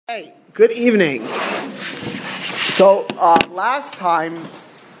Hey, good evening. So last time,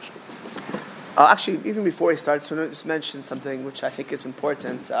 actually even before we start, so I just mention something which I think is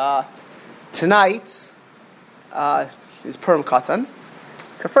important. Tonight is Purim Katan.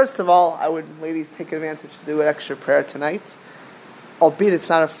 So first of all, I would, ladies, take advantage to do an extra prayer tonight. Albeit it's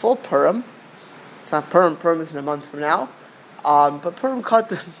not a full Purim. It's not Purim. Purim is in a month from now. But Purim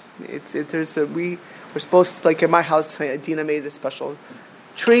Katan, we're supposed to, like in my house tonight, Adina made a special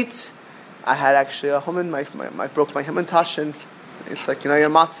treat. I had actually a human. I broke my human and it's like, your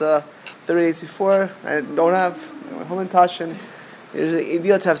matzah 30 days before. I don't have my human tashin. There's an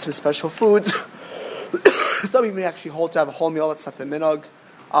ideal to have some special foods. Some even actually hold to have a whole meal. That's not the minog.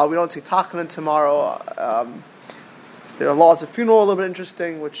 We don't take tachanun tomorrow. There are laws of funeral, a little bit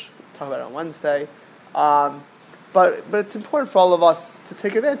interesting, which we'll talk about on Wednesday. But it's important for all of us to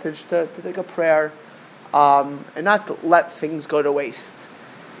take advantage, to take a prayer, and not to let things go to waste.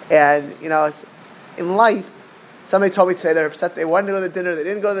 And, in life, somebody told me today they're upset they wanted to go to the dinner, they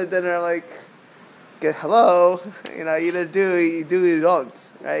didn't go to the dinner, hello, you either do, you don't,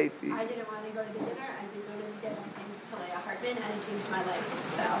 right? I didn't want to go to the dinner, I did go to the dinner, thanks to Leah Hartman, and it changed my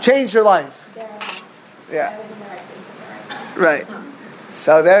life, so. Changed your life. I was in the right place at the right time. Right.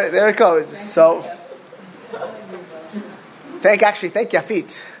 So there it goes. So, thank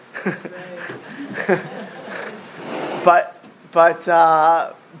Yafit.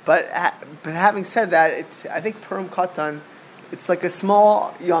 But having said that, I think Purim Katan, it's like a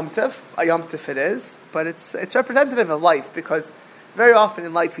small Yom Tov it is, but it's representative of life, because very often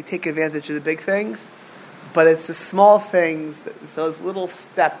in life we take advantage of the big things, but it's the small things, those little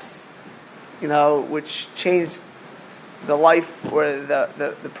steps, which change the life or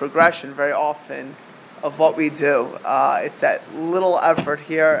the progression very often of what we do. It's that little effort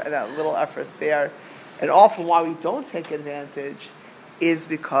here and that little effort there. And often why we don't take advantage is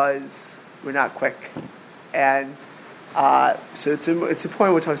because we're not quick. And so it's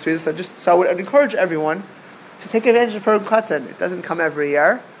important we're talking about this. So I would encourage everyone to take advantage of Purim Katan. It doesn't come every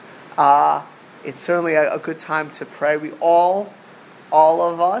year. It's certainly a good time to pray. We all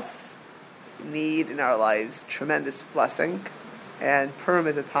of us need in our lives tremendous blessing. And Purim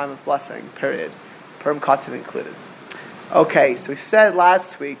is a time of blessing, period. Purim Katan included. Okay, so we said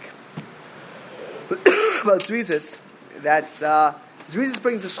last week about Zrizis, that Zrizis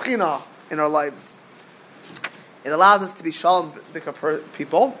brings the Shekhinah in our lives. It allows us to be Shalom Dika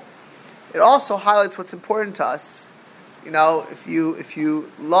people. It also highlights what's important to us. If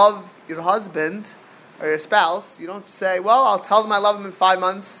you love your husband or your spouse, you don't say, well, I'll tell them I love them in 5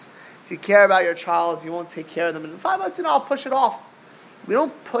 months. If you care about your child, you won't take care of them in 5 months, I'll push it off. We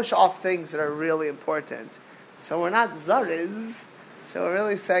don't push off things that are really important. So we're not zariz. So we're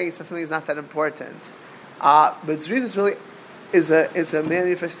really saying something is not that important. But Zrizis really is a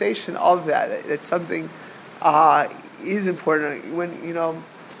manifestation of that. It's something is important. When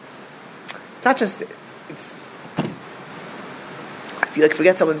it's not just it's. If you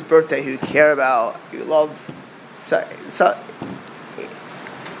forget someone's birthday who you care about, you love, so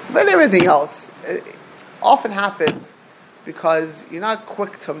but everything else, it often happens because you're not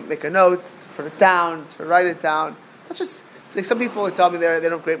quick to make a note, to put it down, to write it down. That's just some people tell me they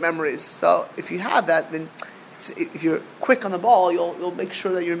don't have great memories. So if you have that, then if you're quick on the ball, you'll make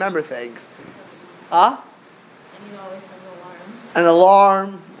sure that you remember things. And you always set an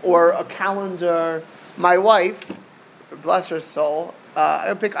alarm or a calendar. My wife, bless her soul,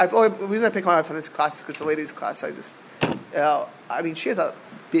 the reason I pick my wife from this class is because it's a ladies' class. She has a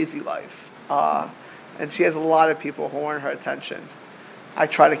busy life, and she has a lot of people who want her attention. I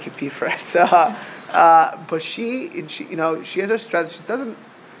try to compete for it. But she has her strength.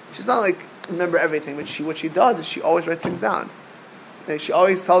 She's not like remember everything, but what she does is she always writes things down. And she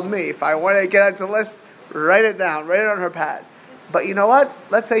always tells me, if I want to get onto the list, write it down, write it on her pad. But you know what?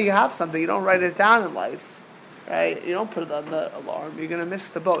 Let's say you have something, you don't write it down in life, right? You don't put it on the alarm, you're going to miss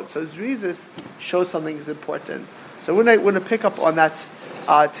the boat. So Zrizis shows something is important. So we're going to pick up on that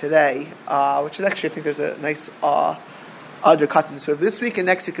today, which is actually, I think there's a nice other Katan. So this week and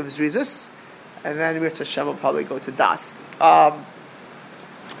next week of Zrizis, and then we're to Hashem will probably go to Das.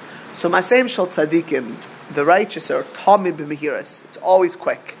 So Masayim Shel Tzadikim, the righteous are Tamid b'Mehiras. It's always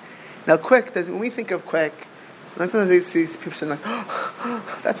quick. Now, quick when we think of quick, sometimes these people say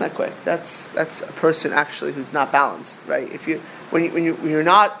that's not quick. That's a person actually who's not balanced, right? When you're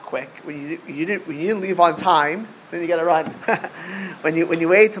not quick, when you didn't leave on time, then you got to run. when you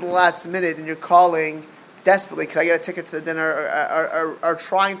wait till the last minute and you're calling desperately, can I get a ticket to the dinner, or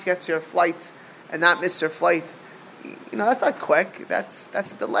trying to get to your flight and not miss your flight, that's not quick.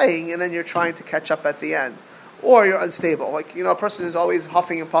 That's delaying, and then you're trying to catch up at the end. or you're unstable. Like, a person is always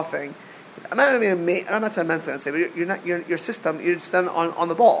huffing and puffing. I'm not mentally unstable, but you're not your system. You're just on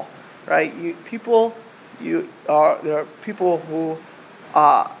the ball, right? There are people who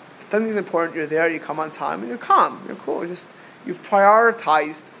if something's important, you're there, you come on time, and you're calm, you're cool. You've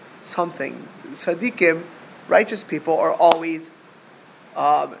prioritized something. Tzaddikim, righteous people, are always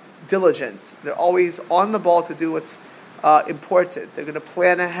diligent. They're always on the ball to do what's important. They're going to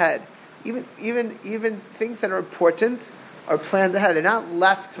plan ahead. Even things that are important are planned ahead. They're not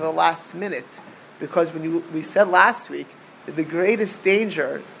left to the last minute, because we said last week that the greatest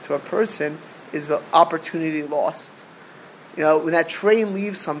danger to a person is the opportunity lost. When that train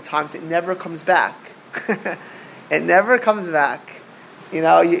leaves, sometimes it never comes back. It never comes back.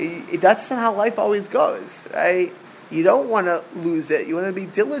 That's not how life always goes, right? You don't want to lose it. You want to be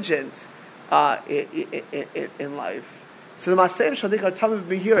diligent in life. So the Masayim Shadik are telling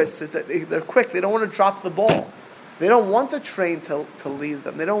me here is that they're quick. They don't want to drop the ball. They don't want the train to leave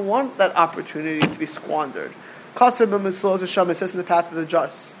them. They don't want that opportunity to be squandered. Kasser b'mislos Hashem, it says in the path of the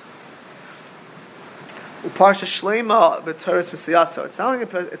just. Uparsha Shlema b'Torah Mesiyaso. It's not only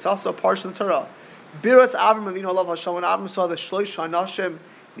it's also a parsha of the Torah. Biras Avram Avinu Alav Hashem. When Avram saw the Shlosh Hanashim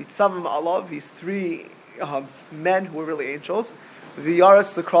Nitzavim Alav, these three men who were really angels, the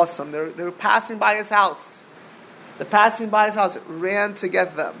Yaretz the cross them. They were passing by his house. The passing by his house ran to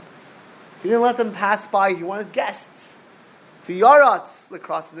get them. He didn't let them pass by. He wanted guests. The Yaretz the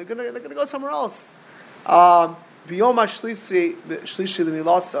cross them. They're gonna go somewhere else. Biyom Shlishi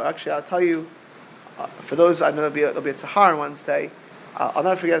L'Milasa. Actually, I'll tell you. For those, I know there'll be a Tahar on Wednesday. I'll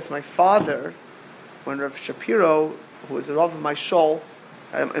never forget, it's my father, when Rav Shapiro, who was the Rav of my shul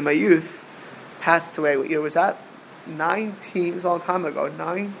in my youth, passed away. What year was that? It was a long time ago,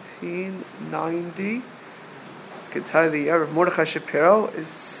 1990. I can tell you the year. Rav Mordechai Shapiro is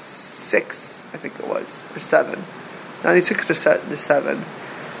 6, I think it was, or 7. 96 or 7.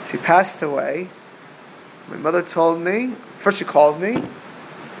 So he passed away. My mother told me, first she called me,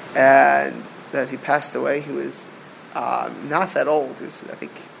 and that he passed away. He was not that old. I don't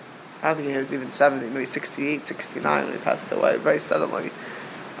think he was even 70, maybe 68, 69 when he passed away, very suddenly.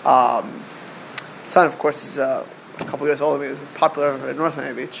 Son, of course, is a couple years older than me. He was popular in North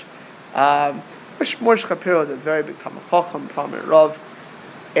Miami Beach. Mordechai Shapiro was a very big Talmid Chacham, prominent Rav,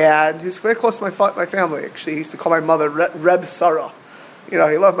 and he was very close to my family. Actually, he used to call my mother Reb Sarah. He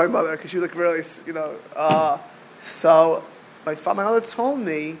loved my mother because she was really, So my mother told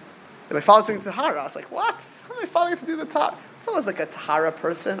me that my father was doing Tahara. I was like, what? How did my father get to do the Tahara? My father was like a Tahara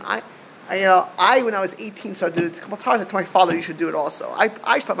person. I when I was 18 started doing a couple of Taharas. I told my father you should do it also.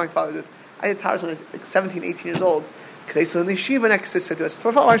 I taught my father to do it. I did Taharas when I was like 17, 18 years old. Because they said in the yeshiva next to us, I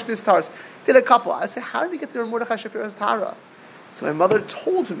told my father I should do this Taharas. Did a couple. I said, how did he get to do Mordechai Shapiro's Tahara? So my mother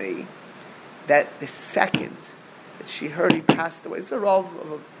told me that the second that she heard he passed away, it's a Rav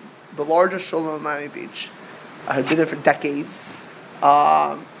of the largest shul in Miami Beach. I had been there for decades.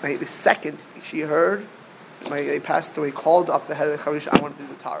 The second she heard they passed away, called up the head of the Charish, I wanted to do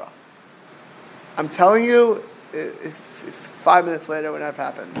the Tara. I'm telling you, if 5 minutes later, when that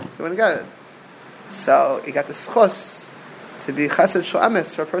happened, he wouldn't get it. So he got the schus to be chesed shel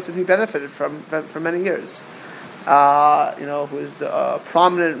emes for a person he benefited from for many years. Who is a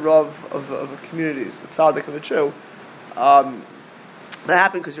prominent Rav of communities, the tzaddik of a Jew. That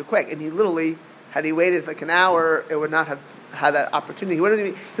happened because you're quick, and he literally, had he waited like an hour, it would not have had that opportunity. They would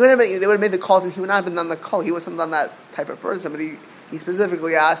have made the calls, and he would not have been on the call. He wasn't on that type of person, but he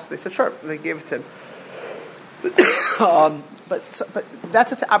specifically asked. They said sure, and they gave it to him. But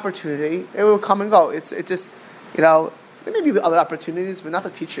that's the opportunity. It will come and go. It just there may be other opportunities, but not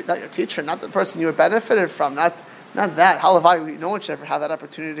the teacher, not your teacher, not the person you were benefited from, not that. Halavai, no one should ever have that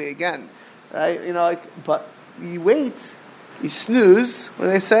opportunity again, right? But you wait, you snooze. What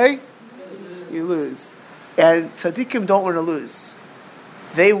do they say? You lose. And tzaddikim don't want to lose.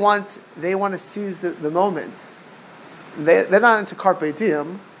 They want to seize the moment. They're not into carpe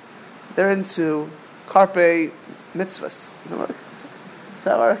diem. They're into carpe mitzvahs. Does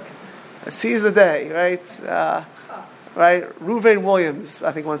that work? Seize the day, right? Right? Ruvain Williams,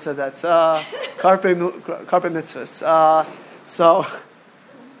 I think once said that. Carpe mitzvahs.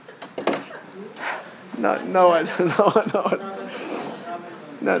 No one.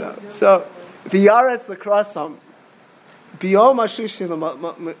 No. So the Yaretz the Krasam, Biyom Ashishi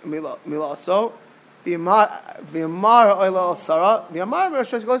Milaso, Biyamar Oila Al Sara, Biyamar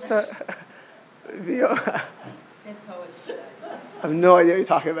Mirashosh goes to. I have no idea what you're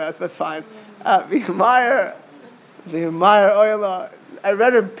talking about. That's fine. Biyamar Oila. I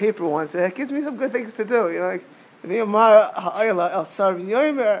read a paper once. It gives me some good things to do. Biyamar Oila El Sara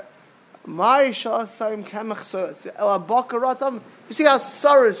Biyamar You see how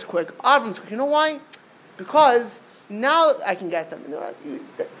Sarah is quick, Avram's quick. You know why? Because now I can get them.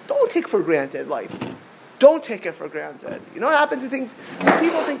 Don't take for granted life. Don't take it for granted. You know what happens to things? When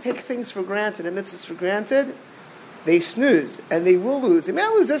people take things for granted and mitzvahs for granted, they snooze and they will lose. They may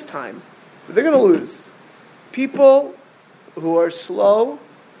not lose this time, but they're going to lose. People who are slow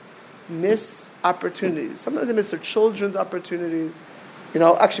miss opportunities. Sometimes they miss their children's opportunities.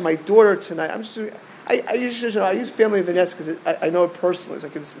 Actually, my daughter tonight. I use family vignettes because I know it personally.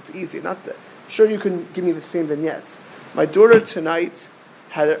 So it's easy. I'm sure you can give me the same vignettes. My daughter tonight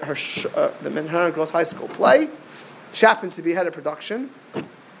had the Manhattan Girls High School play. She happened to be head of production.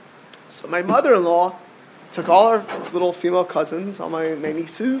 So my mother-in-law took all her little female cousins, all my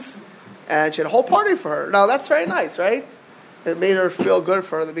nieces, and she had a whole party for her. Now that's very nice, right? It made her feel good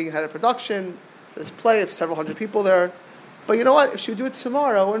for her being head of production. This play of several hundred people there. But you know what? If she would do it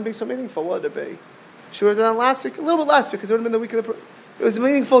tomorrow, it wouldn't be so meaningful, would it be? She would have done it last week, a little bit less, because it would have been the week of it was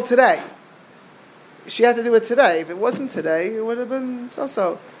meaningful today. She had to do it today. If it wasn't today, it would have been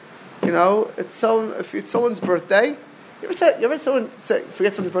so-so. If it's someone's birthday, you ever someone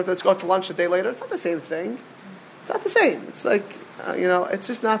forget someone's birthday, let's go out to lunch a day later? It's not the same thing. It's not the same. It's like, it's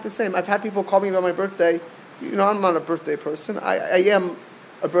just not the same. I've had people call me about my birthday. I'm not a birthday person. I am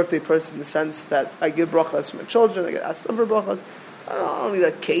a birthday person in the sense that I give brachas for my children. I get asked them for brachas. I don't need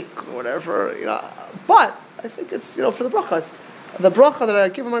a cake or whatever, But I think it's, for the brachas. The bracha that I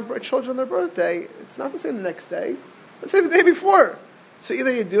give my children on their birthday, it's not the same the next day. It's the same the day before. So either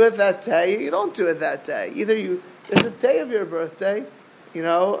you do it that day, or you don't do it that day. There's a day of your birthday,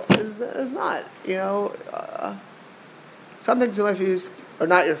 there's not. Some things in life are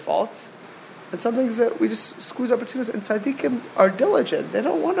not your fault. And some things that we just squeeze opportunities, and tzaddikim are diligent. They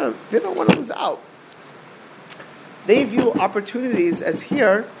don't want to lose out. They view opportunities as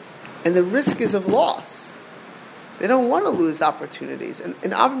here, and the risk is of loss. They don't want to lose opportunities. And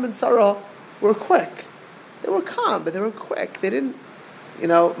Avram and Sarah were quick. They were calm, but they were quick. They didn't,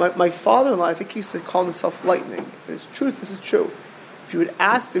 my father-in-law, I think he used to call himself lightning. And it's truth. This is true. If you would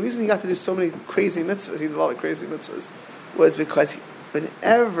ask, the reason he got to do so many crazy mitzvahs, he did a lot of crazy mitzvahs, was because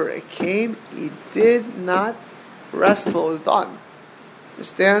whenever it came, he did not rest till it was done.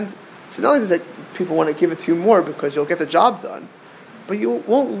 Understand? So not only does people want to give it to you more because you'll get the job done, but you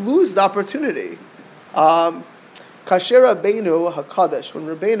won't lose the opportunity. Kasher Rabbeinu HaKadosh, when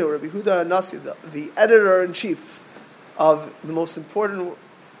Rabbi Huda Nasi, the editor-in-chief of the most important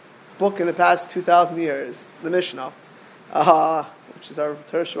book in the past 2,000 years, the Mishnah, which is our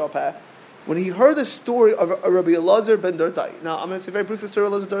Torah Shabbat Peh, when he heard the story of Rabbi Elazar ben Dardai. Now, I'm going to say very briefly the story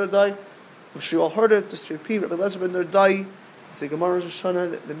of Elazar ben Dardai. I'm sure you all heard it. Just to repeat, Rabbi Elazar ben Dardai, it's a Gemara Rosh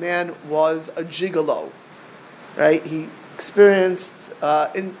Hashanah, the man was a gigolo. Right? He experienced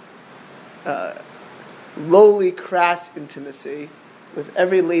lowly, crass intimacy with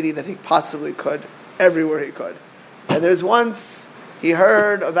every lady that he possibly could, everywhere he could. And there's once he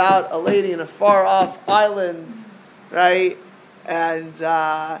heard about a lady in a far-off island, right? And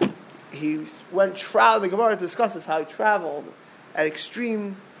he went the Gemara discusses how he traveled at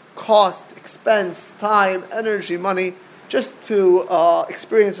extreme cost, expense, time, energy, money, just to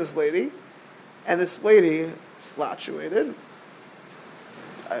experience this lady. And this lady fluctuated.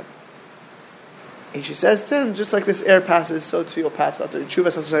 And she says to him, just like this air passes, so too you'll pass out. The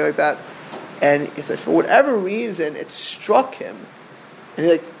tshuva, something like that. And if for whatever reason it struck him, and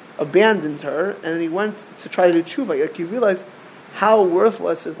he abandoned her, and then he went to try to do tshuva. He realized how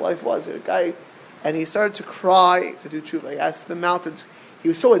worthless his life was. A guy, and he started to cry to do tshuva. He asked the mountains. He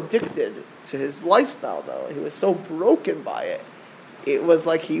was so addicted to his lifestyle, though. He was so broken by it. It was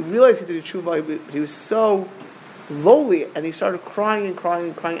like he realized he did tshuva, but he was so lowly, and he started crying and crying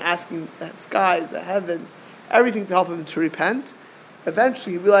and crying, asking the skies, the heavens, everything to help him to repent.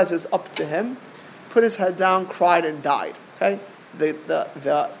 Eventually, he realized it was up to him, put his head down, cried, and died. Okay,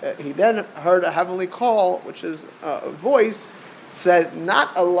 he then heard a heavenly call, which is a voice, said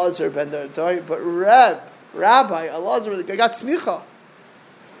not Elazar ben Dardai, but Rabbi Elazar got smicha,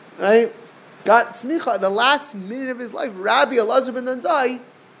 right? Got smicha at the last minute of his life. Rabbi Elazar ben Dardai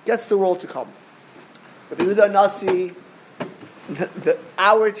gets the world to come. Rabbi Yehuda Nasi,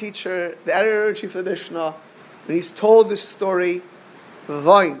 our teacher, the editor-in-chief of the Mishnah, when he's told this story,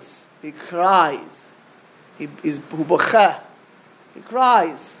 weins, he cries. He cries.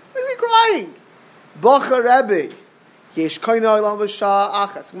 Why is he crying? Bacha Rebbe. Yesh koina olam b'shah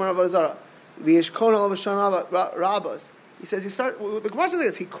achas. Gemara Avodah Yesh koina olam b'shah rabbos. He says the Gemara says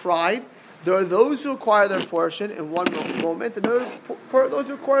this. He cried. There are those who acquire their portion in one moment, and there are those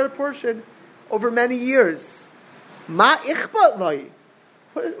who acquire their portion over many years. Ma ichbat lai.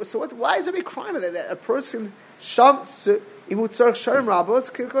 Why is there a crime that a person why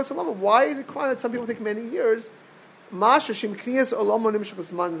is it crime that some people take many years?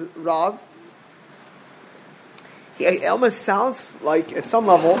 It almost sounds like, at some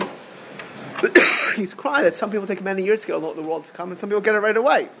level, he's crying that some people take many years to get the world to come, and some people get it right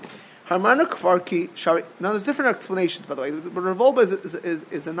away. Now, there's different explanations, by the way, but Rav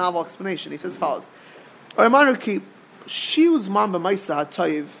Wolbe is a novel explanation. He says as follows. He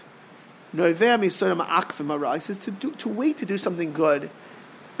says to wait to do something good,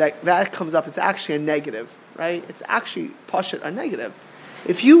 that comes up, it's actually a negative, right? It's actually a negative.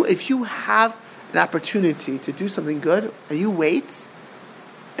 If you have an opportunity to do something good and you wait,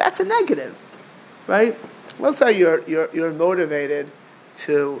 that's a negative, right? Let's say you're motivated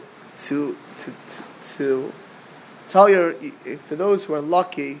to tell for those who are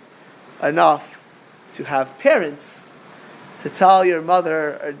lucky enough to have parents, to tell your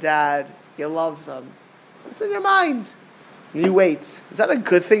mother or dad you love them. It's in your mind. You wait. Is that a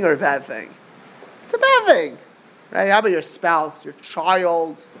good thing or a bad thing? It's a bad thing, right? How about your spouse, your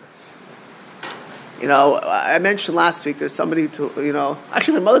child? I mentioned last week there's somebody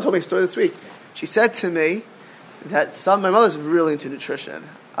actually my mother told me a story this week. She said to me that my mother's really into nutrition.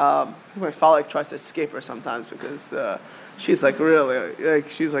 My father tries to escape her sometimes because she's really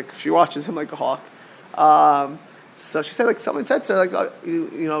she watches him like a hawk. So she said someone said to her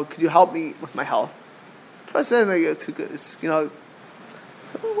could you help me with my health? The person said you're too good.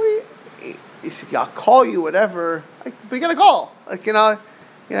 He said I'll call you whatever. But you gotta call.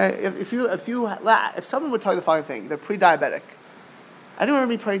 If someone would tell you the following thing, they're pre-diabetic. Anyone ever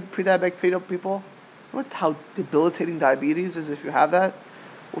meet pre-diabetic people? You know how debilitating diabetes is if you have that?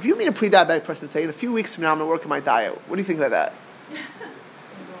 Well, if you meet a pre-diabetic person and say, in a few weeks from now I'm going to work on my diet, what do you think about that?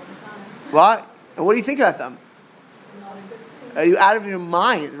 What? And what do you think about them? Not a good thing. Are you out of your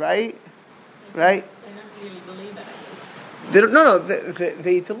mind, right? Right? They don't really believe it.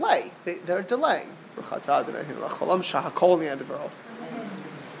 They delay. They're delaying.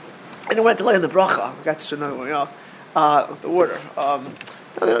 I don't want to delay on the bracha. That's such another one, the order.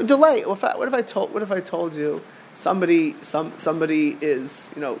 They don't delay. What if I told you somebody is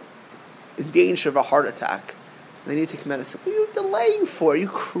in danger of a heart attack? They need to take medicine. What are you delaying for? Are you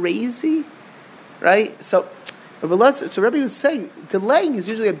crazy? Right? So Rebbe was saying delaying is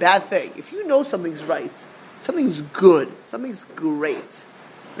usually a bad thing. If you know something's right, something's good, something's great.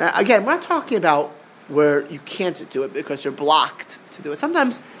 Now, again, we're not talking about where you can't do it because you're blocked to do it.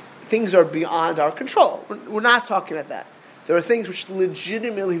 Sometimes things are beyond our control. We're not talking about that. There are things which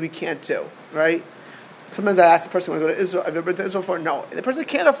legitimately we can't do, right? Sometimes I ask the person, when I go to Israel, have you ever been to Israel before? No. And the person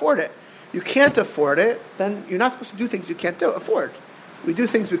can't afford it. You can't afford it, then you're not supposed to do things you can't afford. We do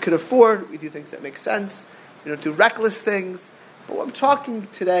things we could afford. We do things that make sense. We don't do reckless things. But I'm talking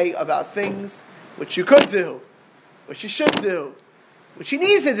today about things which you could do, which you should do, which you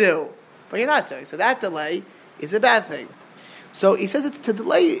need to do, but you're not doing. So that delay is a bad thing. So he says to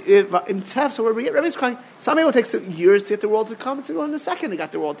delay in Tev. So Rebbe's crying. Some people take years to get the world to come. It's going in a second they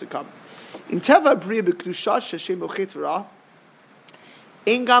got the world to come. In Teva Bria B'Kedusha Sheshem B'Chet V'Ra.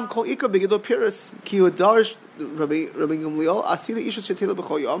 Ingam Kol Ika B'Gidol Piras Ki Udarish Rabbi Gamliel Asida Isha Shetila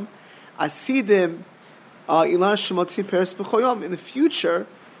B'Chol Yom Asidim Ilan Shemotzi Piras B'Chol Yom. In the future,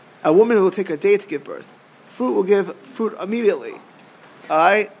 a woman will take a day to give birth. Fruit will give fruit immediately. All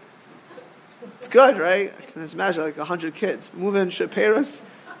right. It's good, right? I can just imagine 100 kids. Move in Shapiras,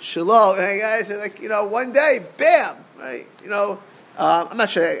 Shalom. Hey guys, one day, bam, right? I'm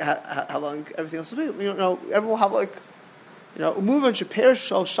not sure how long everything else will be. Everyone will have move in Shapiras,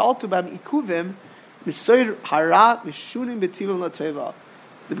 Shal Shaltu Bam Ikuvim, Misoir Hara, Mishunim Betivim Lateva.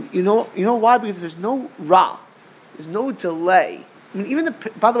 You know why? Because there's no ra, there's no delay. I mean, even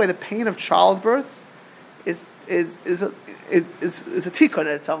by the way, the pain of childbirth is a tikkun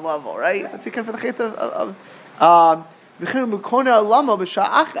at some level, right? It's a tikkun for the chet of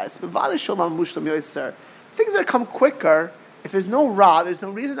things that come quicker. If there's no ra, there's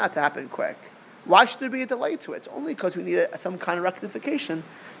no reason not to happen quick. Why should there be a delay to it? It's only because we need some kind of rectification.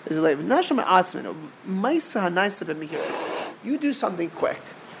 There's a delay. You do something quick,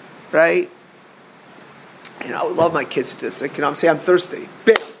 right? I would love my kids to do this. I'm saying I'm thirsty.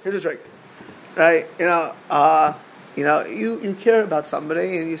 Bam, here's a drink. Right? You care about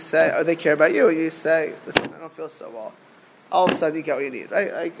somebody and you say, or they care about you, and you say, listen, I don't feel so well. All of a sudden you get what you need,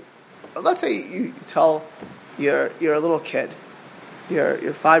 right? Let's say you tell you're a little kid,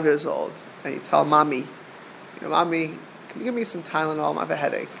 you're 5 years old, and you tell mommy, mommy, can you give me some Tylenol? I have a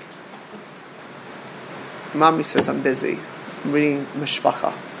headache. Mommy says, I'm busy. I'm reading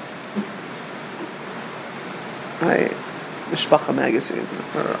Mishpacha. Right? Mishpacha magazine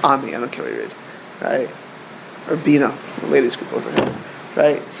or Ami, I don't care what you read, right? Or Bina, the ladies group over here,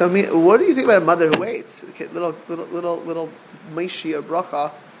 right? So, what do you think about a mother who waits? Little Maishi or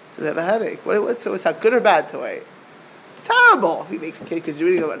Bracha, so they have a headache. So it's how good or bad to wait? It's terrible if you make a kid because you're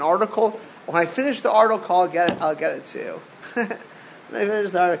reading an article. When I finish the article, I'll get it to you. When I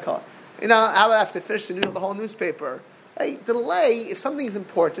finish the article, how about I have to finish the whole newspaper? Right? Delay, if something's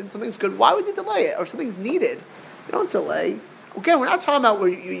important, something's good, why would you delay it? Or if something's needed, you don't delay. Again, we're not talking about where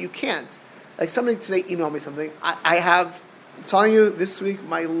you can't. Like somebody today emailed me something. I'm telling you, this week,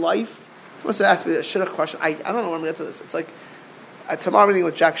 my life, someone said ask me a shidduch question. I don't know when I'm going to get to this. It's like, tomorrow meeting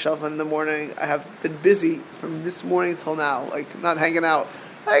with Jack Shelton in the morning. I have been busy from this morning till now, like not hanging out.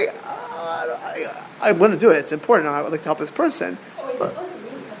 I'm going to do it. It's important. I would like to help this person. Oh wait, this wasn't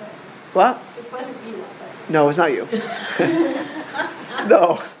me, was it? What? This wasn't me, was it? No, it's not you.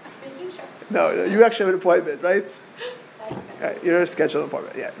 No. Just making sure. No, you actually have an appointment, right? That's good. Right, you're a scheduled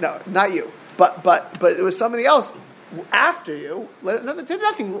appointment. Yeah, no, not you. But it was somebody else after you. Did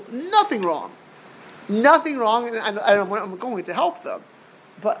nothing wrong. Nothing wrong, and I'm going to help them.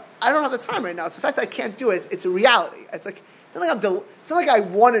 But I don't have the time right now. So the fact that I can't do it, it's a reality. It's not like I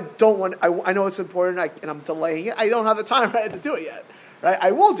want to, don't want. I know it's important, and I'm delaying it. I don't have the time right to do it yet. Right?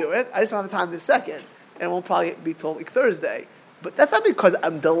 I will do it. I just don't have the time this second, and it won't probably be till like Thursday. But that's not because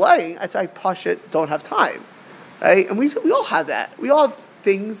I'm delaying. It's I push it, don't have time. Right? And we all have that. We all have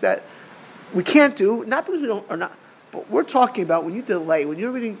things that we can't do, not because we don't or not. But we're talking about when you delay, when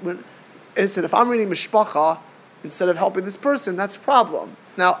you're reading. If I'm reading Mishpacha instead of helping this person, that's a problem.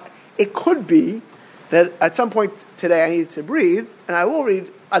 Now, it could be that at some point today I need to breathe, and I will read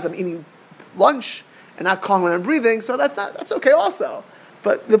as I'm eating lunch and not calling when I'm breathing, so that's okay also.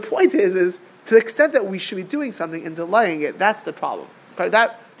 But the point is to the extent that we should be doing something and delaying it, that's the problem. Okay,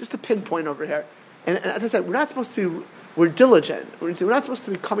 that just a pinpoint over here. And as I said, we're diligent. We're not supposed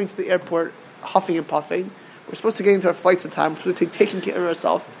to be coming to the airport huffing and puffing. We're supposed to get into our flights on time. We're supposed to be taking care of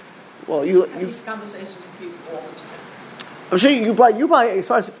ourselves. Well, these conversations with people all the time. I'm sure you probably, as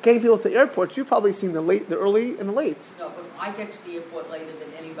far as getting people to the airports, you've probably seen the early and the late. No, but I get to the airport later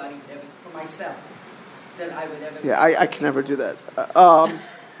than anybody ever, for myself, than I would ever. Yeah, I can never do that.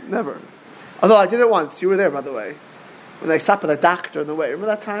 Never. Although I did it once. You were there, by the way, when I stopped at the doctor on the way. Remember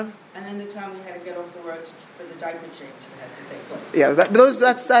that time? And then the time we had to get off the road for the diaper change that had to take place.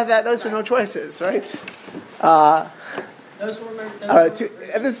 Yeah, those were no choices, right? Those were all right,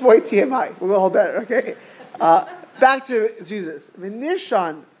 at this point, TMI. We're going to hold that, okay? Back to Jesus.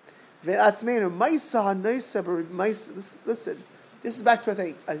 Listen, this is back to, I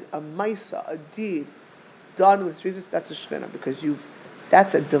think, a maisa, a deed done with Jesus. That's a shechina, because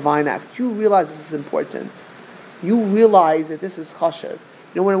that's a divine act. You realize this is important. You realize that this is chashuv.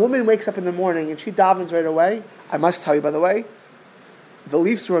 When a woman wakes up in the morning and she davens right away, I must tell you, by the way, the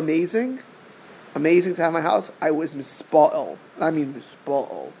leaves were amazing to have in my house. I was mispa'el. I mean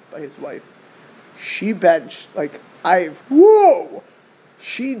mispa'el by his wife. She benched,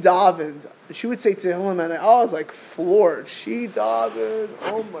 she davened. She would say to him, and I was like floored. She davened.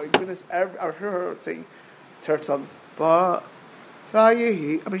 Oh my goodness. I heard her saying, Tertzam, ba,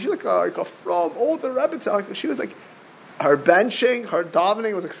 vayehi. I mean, she's like a from older Rebbe. She was like, her benching, her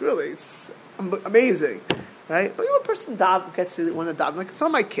davening was it's amazing. Right? But a person gets to want to daven. Like some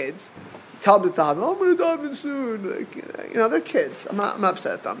of my kids, tell them to daven. I'm going to daven soon. They're kids. I'm not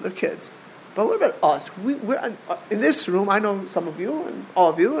upset at them. They're kids. But what about us? We're in this room. I know some of you and all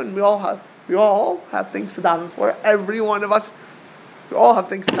of you, and we all have things to daven for. Every one of us, we all have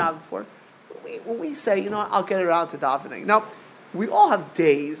things to daven for. When we say, I'll get around to davening. Now, we all have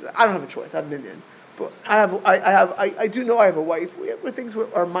days. I don't have a choice. I have a minion. But I do know I have a wife. We have things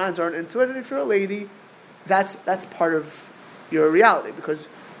where our minds aren't into it, and if you're a lady, that's part of your reality, because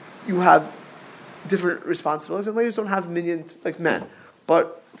you have different responsibilities, and ladies don't have minions like men.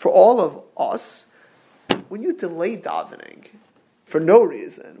 But for all of us, when you delay davening for no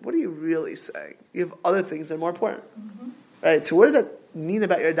reason, what are you really saying? You have other things that are more important. Mm-hmm. Right? So what does that mean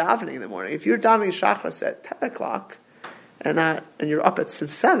about your davening in the morning? If you're davening Shachris at 10 o'clock and you're up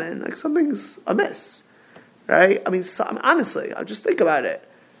since 7, something's amiss. Right? I mean, honestly, I'll just think about it.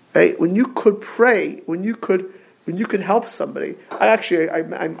 Right? When you could pray, when you could help somebody.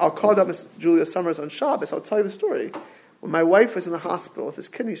 I'll call up Miss Julia Summers on Shabbos. I'll tell you the story. When my wife was in the hospital with this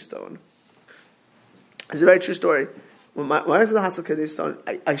kidney stone, it's a very true story. When my wife was in the hospital with kidney stone,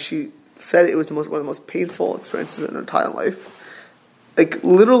 she said it was one of the most painful experiences in her entire life.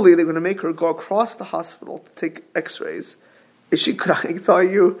 Literally, they were going to make her go across the hospital to take X-rays. I can tell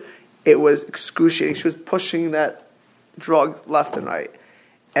you, it was excruciating. She was pushing that drug left and right,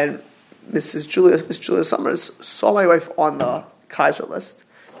 and Miss Julia Summers saw my wife on the Kaiser list.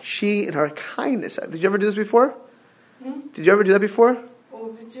 She, in her kindness, did you ever do this before? Did you ever do that before? Oh,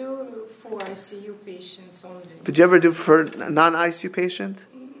 we do for ICU patients only. Did you ever do for a non-ICU patient?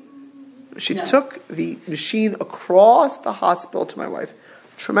 She took the machine across the hospital to my wife.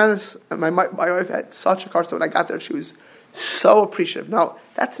 Tremendous. My wife had such a car. So when I got there, she was so appreciative. Now,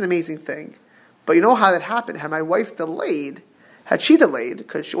 that's an amazing thing. But you know how that happened? Had my wife delayed,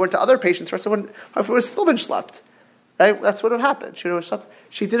 because she went to other patients first, my wife would have still been schlepped. Right? That's what would happen.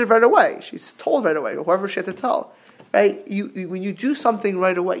 She did it right away. She's told right away, whoever she had to tell. Right? When you do something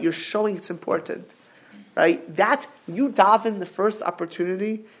right away, you're showing it's important. Right? When you daven the first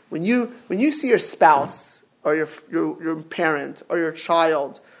opportunity, when you see your spouse or your parent or your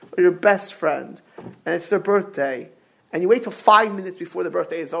child or your best friend, and it's their birthday, and you wait till 5 minutes before the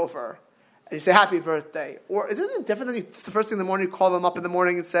birthday is over, and you say happy birthday, or isn't it different than it's the first thing in the morning? You call them up in the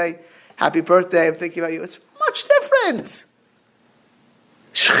morning and say happy birthday, I'm thinking about you. It's much different.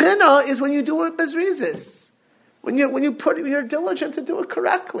 Shechina is when you do it bezrizis. When you're diligent to do it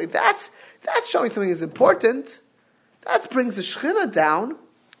correctly. That's showing something is important. That brings the Shechina down.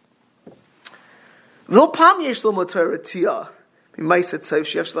 Very often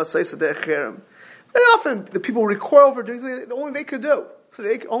the people recoil over doing something that only they could do.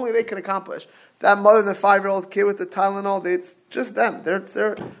 Only they can accomplish. That mother and the 5-year-old kid with the Tylenol, it's just them.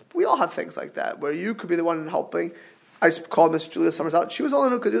 We all have things like that, where you could be the one helping. I called Miss Julia Summers out. She was the only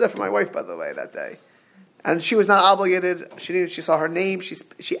one who could do that for my wife, by the way, that day. And she was not obligated. She saw her name.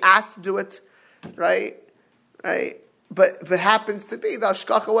 She asked to do it, right? But it happens to be the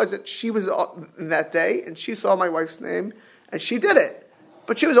hashkacha was that she was in that day, and she saw my wife's name, and she did it.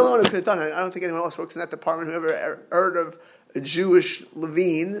 But she was the only one who could have done it. I don't think anyone else works in that department who ever heard of a Jewish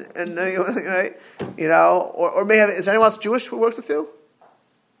Levine, and right? Or may have. Is there anyone else Jewish who works with you?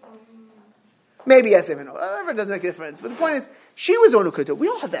 Maybe yes, even no. Whatever, doesn't make a difference. But the point is, she was the one who could do it. We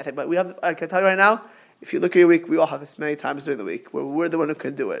all have that thing, but I can tell you right now. If you look at your week, we all have this many times during the week where we're the one who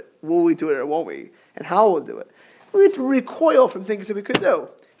could do it. Will we do it or won't we? And how will we do it? We have to recoil from things that we could do.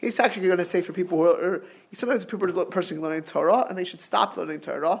 He's actually going to say for people sometimes people are person learning Torah and they should stop learning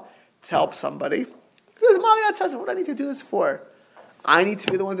Torah to help somebody. Because Maliyat says, what do I need to do this for? I need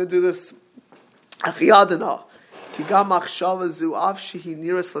to be the one to do this.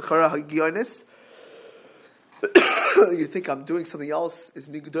 You think I'm doing something else is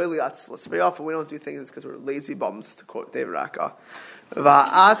migdoli atzlas. Very often we don't do things because we're lazy bums, to quote David Raka.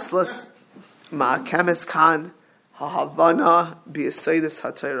 Va'atzlas ma'akemes kan ha'havana b'yesayis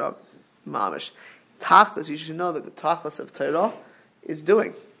ha'torah mamish. Tachlis, you should know that the tachlis of Torah is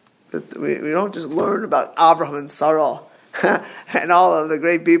doing. We don't just learn about Abraham and Sarah and all of the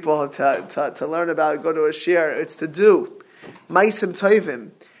great people to learn about, go to a shir. It's to do. Maisim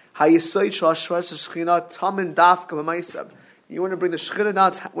toivim. You want to bring the Shekhinah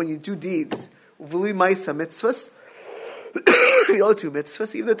down when you do deeds. Mitzvahs. You don't do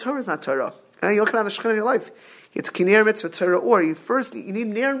mitzvahs. Even the Torah is not Torah. And you don't have the Shekhinah in your life. It's Kinir mitzvah Torah, or you need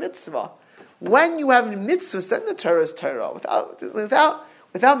Ner mitzvah. When you have mitzvahs, then the Torah is Torah. Without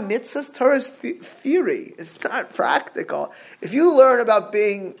mitzvahs, Torah is theory. It's not practical. If you learn about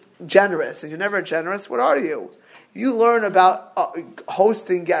being generous and you're never generous, what are you? You learn about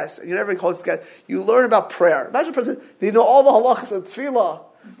hosting guests, and you never host guests. You learn about prayer. Imagine a person, they know all the halachas of tefillah.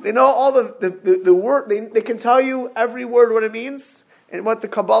 They know all the word, they can tell you every word what it means, and what the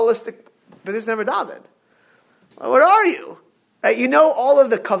Kabbalistic, but there's never daven. What are you? Right? You know all of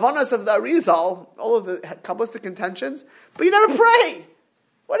the kavanas of the Arizal, all of the Kabbalistic intentions, but you never pray.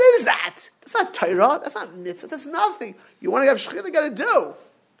 What is that? That's not Torah, that's not mitzvah, that's nothing. You want to have shechina, you got to do.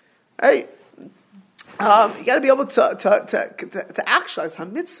 Right? You got to be able to actualize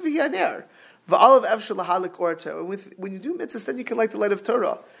mitzvah yaner. V'alav efshel lahalik or Torah. When you do mitzvahs, then you can light the light of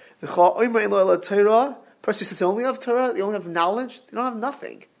Torah. The person says they only have Torah, they only have knowledge. They don't have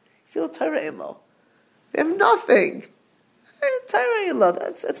nothing. You feel Torah in lo. They have nothing. Torah in lo.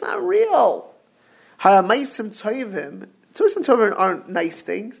 That's not real. Haramaisim toivim. Torah and Torah aren't nice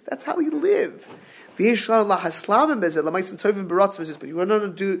things. That's how we live. But you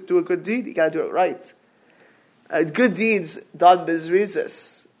want to do a good deed, you got to do it right. Good deeds done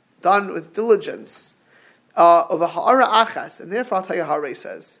bezrizis, done with diligence, of a ha'ara achas, and therefore I'll tell you how Ray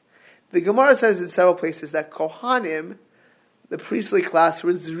says. The Gemara says in several places that Kohanim, the priestly class,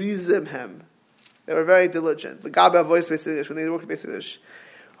 was zrizim him. They were very diligent. The Gabi voice based English when they worked based English.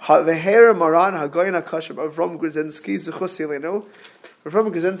 Ve'her Maran Hagoyin Hakashim Avram Grzinski Zuchus Yelenu. Avram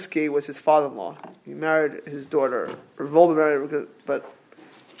Grzinski was his father-in-law. He married his daughter. Revolba married, but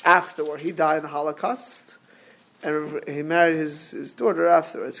afterward he died in the Holocaust. and he married his daughter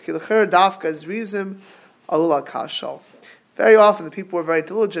afterwards. Kilcher dafka is rizim alula kashal. Very often, the people who are very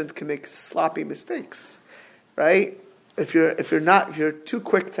diligent can make sloppy mistakes, right? If you're too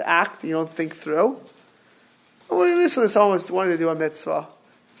quick to act, you don't think through. Recently, someone was wanting to do a mitzvah.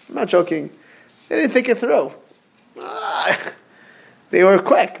 I'm not joking. They didn't think it through. They were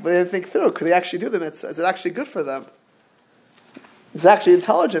quick, but they didn't think through. Could they actually do the mitzvah? Is it actually good for them? Is it actually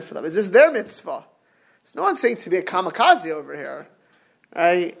intelligent for them? Is this their mitzvah? So no one's saying to be a kamikaze over here,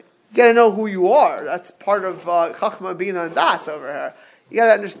 right? You got to know who you are. That's part of Chachma, Bina, and Das over here. You got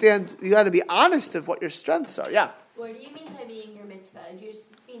to understand. You got to be honest of what your strengths are. Yeah. What do you mean by being your mitzvah? Do you just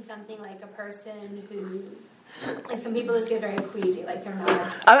mean something like a person who, like some people just get very queasy, like they're not.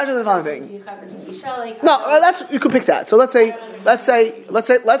 I'm not doing the following thing. Like, No, that's you could pick that. So let's say,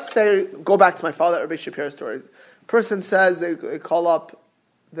 go back to my father Rabbi Shapiro story. Person says they call up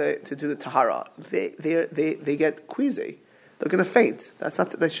to do the tahara. They get queasy. They're going to faint.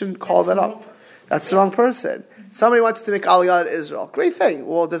 They shouldn't call that up. That's the wrong person. Somebody wants to make Aliyah to Israel. Great thing.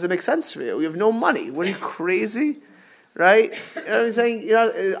 Well, does it make sense for you? You have no money. What are you, crazy? Right? You know what I'm saying?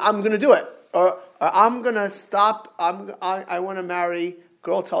 I'm going to do it. Or I'm going to stop. I want to marry.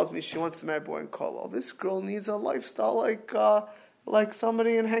 Girl tells me she wants to marry a boy in Kolol. This girl needs a lifestyle like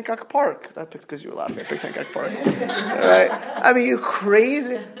somebody in Hancock Park. That's because you were laughing. I picked Hancock Park. Right? I mean, you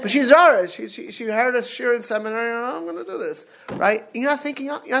crazy. But she's Zara. She heard us share in seminary. I'm going to do this. Right? You're not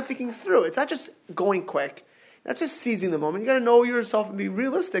thinking through. It's not just going quick. That's just seizing the moment. You got to know yourself and be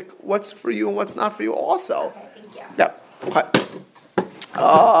realistic. What's for you and what's not for you. Also. Okay, thank you. Yeah. Okay.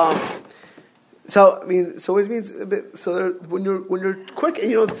 So it means when you're quick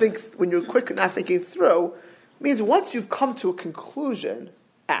and you don't think, when you're quick and not thinking through, it means once you've come to a conclusion,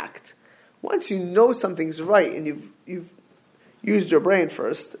 act. Once you know something's right and you've used your brain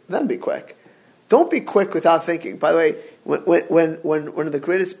first, then be quick. Don't be quick without thinking. By the way, when one of the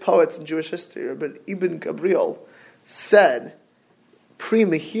greatest poets in Jewish history, Rabbi Ibn Gabriel, said, "Pri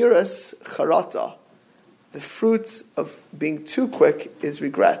mehiras charata," the fruit of being too quick is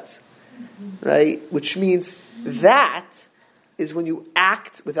regret. Right? Which means that is when you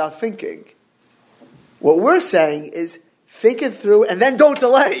act without thinking. What we're saying is think it through and then don't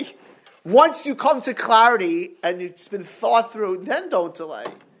delay. Once you come to clarity and it's been thought through, then don't delay.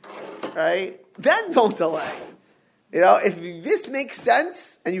 Right? Then don't delay. If this makes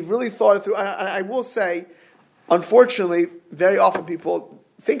sense and you've really thought it through, I will say, unfortunately, very often people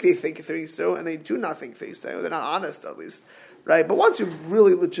think they think things through and they do not think things through. They're not honest, at least. Right? But once you've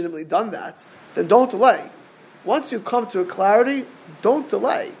really legitimately done that, then don't delay. Once you've come to a clarity, don't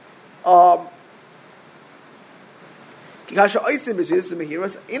delay. But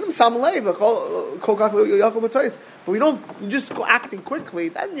we don't just go acting quickly.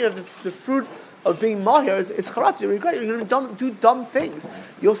 Then you have the fruit of being mahir is charat. You regret it. You're going to do dumb things.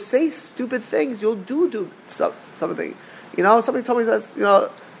 You'll say stupid things. You'll do something. Somebody told me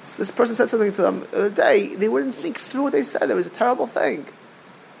that, this person said something to them the other day. They wouldn't think through what they said. It was a terrible thing.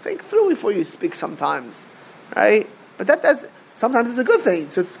 Think through before you speak sometimes, right? But that's sometimes it's a good thing.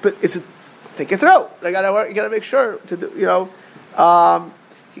 So, but think it through. You gotta make sure to do.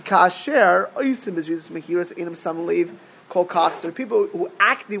 Kasher oisim is Jesus mehiras enam some leave kol kachs. There are people who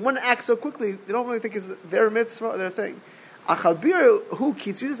act. They want to act so quickly. They don't really think it's their mitzvah or their thing. Achalbir who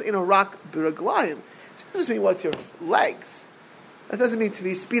keeps Jesus in a rock biraglayim. So it doesn't mean with your legs. That doesn't mean to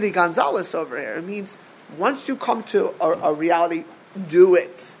be Speedy Gonzalez over here. It means once you come to a reality, do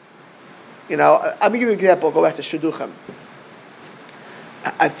it. I'm going to give you an example. Go back to Shidduchim.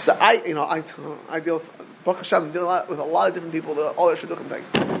 I deal with, Baruch Hashem, with a lot of different people, all their Shidduchim things.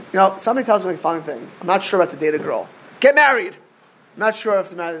 Somebody tells me a funny thing. I'm not sure about to date a girl. Get married. I'm not sure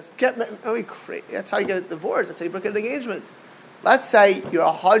if the marriage is, that's how you get a divorce. That's how you break an engagement. Let's say you're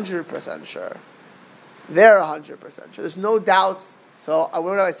 100% sure. They're 100% sure. There's no doubt. So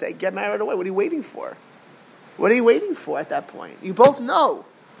what do I say? Get married right away. What are you waiting for? What are you waiting for at that point? You both know.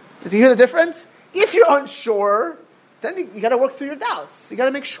 So do you hear the difference? If you're unsure, then you got to work through your doubts. You got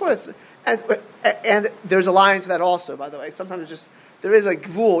to make sure it's... And there's a line to that also, by the way. Sometimes there is a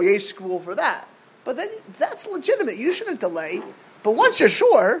gvul, yesh gvul for that. But then that's legitimate. You shouldn't delay. But once you're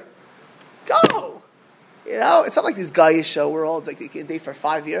sure, go. It's not like these guys show where all they can date for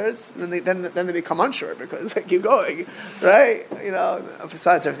 5 years, and then they become unsure because they keep going, right?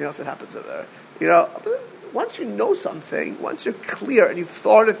 Besides everything else that happens over there, once you know something, once you're clear and you've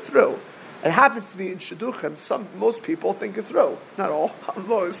thought it through, it happens to be in shidduchim. Most people think it through, not all,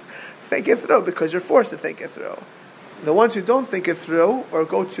 most think it through because you're forced to think it through. The ones who don't think it through or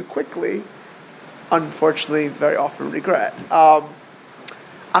go too quickly, unfortunately, very often regret.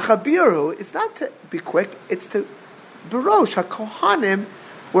 Achabiru is not to be quick, it's to Barosh, HaKohanim,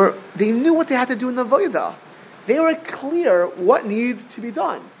 where they knew what they had to do in the Avodah. They were clear what needed to be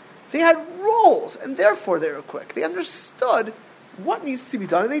done. They had roles, and therefore they were quick. They understood what needs to be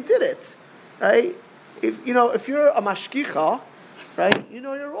done, and they did it. Right? If you're a mashkicha, right, you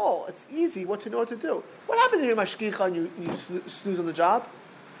know your role. It's easy to know what to do. What happens if you're a mashkicha and you snooze on the job,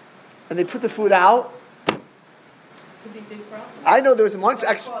 and they put the food out? It's a big problem. I know there was a bunch.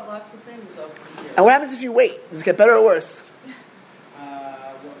 I've taught lots of things over the years. And what happens if you wait? Does it get better or worse?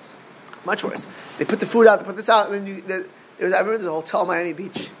 Worse. Much worse. They put the food out, they put this out, and then I remember there's a hotel in Miami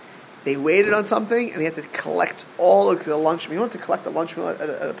Beach. They waited on something, and they had to collect all of the lunch meal. You know what to collect the lunch meal at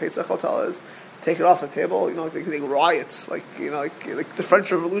a Pesach hotel is? Take it off the table. They riots, like the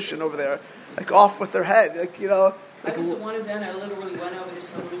French Revolution over there, like off with their head, I was at one event, I literally went over to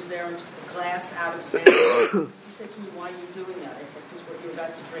someone who's there and took the glass out of his hand. He said to me, "Why are you doing that?" I said, "Because what you're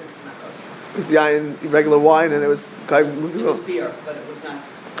about to drink is not kosher." It was regular wine, and it was It was beer, but it was not.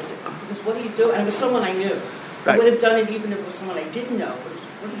 I said, "Because what do you do?" And it was someone I knew. Right. I would have done it even if it was someone I didn't know. But it was,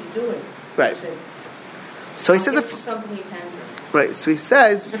 what are you doing? Right. I said, So he I'll says, give you something you can drink. right. So he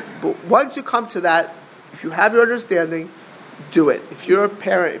says, but once you come to that, if you have your understanding, do it. If you're a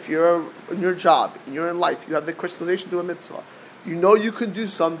parent, if you're in your job, and you're in life, you have the crystallization to do a mitzvah. You know you can do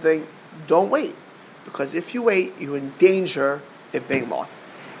something. Don't wait, because if you wait, you're in danger of being lost.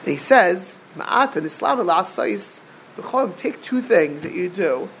 And he says, "Ma'at and Islam elasais b'cholim." Take two things that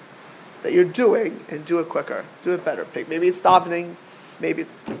you're doing, and do it quicker, do it better. Maybe it's davening, maybe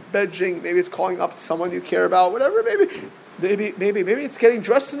it's benching, maybe it's calling up someone you care about, whatever. Maybe it's getting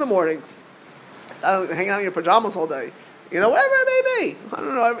dressed in the morning. It's not hanging out in your pajamas all day. Whatever it may be. I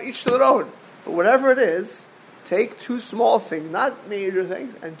don't know, each to their own. But whatever it is, take two small things, not major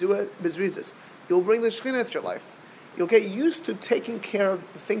things, and do it bizrizis. You'll bring the Shekhinah into your life. You'll get used to taking care of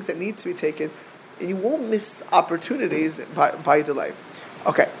the things that need to be taken, and you won't miss opportunities by delay.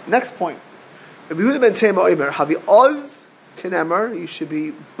 Okay, next point. Rabbi Yehuda ben Tema Omer, Havi Oz Kenemer, you should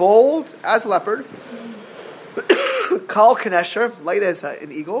be bold as a leopard, Kal Kenesher, light as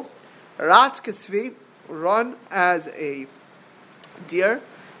an eagle, Rat Ketzvi, run as a deer,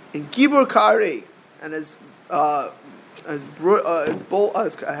 and Gibur Kari, and as bold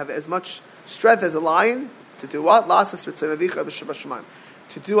have as much strength as a lion. To do what?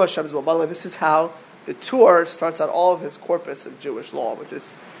 To do Hashem's will. By the way, this is how the Torah starts out all of his corpus of Jewish law with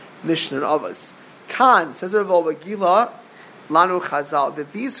this Mishnah of us. Khan says Gila Lanu Chazal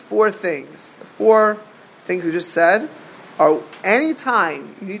that these four things, the four things we just said, are any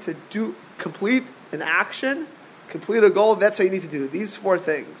time you need to complete an action, complete a goal, that's what you need to do. These four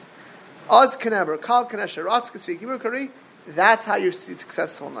things. Oz Keneber, Kal Kenesher, Ratz Kesvi, Gibur Kari, that's how you're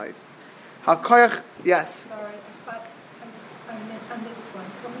successful in life. HaKoyach, yes. Sorry, but I missed one.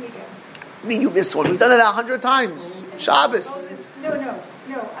 Tell me again. I mean, you missed one. We've done it 100 times. Shabbos. No.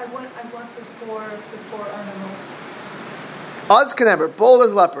 I want before animals. Oz Keneber, bold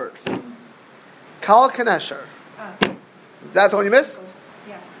as leopard. Kal Kenesher. Is that the one you missed?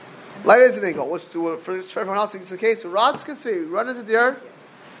 Yeah. Light as an eagle. Let's do it for everyone else. It's the case. Ratz Kesvi, run as a deer.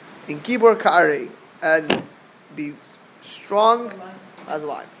 And Gibor Kari, and be strong as a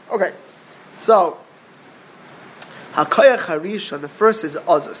lion. Okay. So, HaKoyach HaRishon, the first is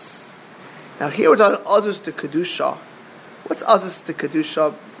Azus. Now here we're talking Azus to Kedusha. What's Azus to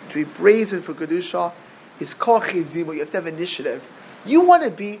Kedusha? To be brazen for Kedusha is Koach Yizimu. You have to have initiative. You want to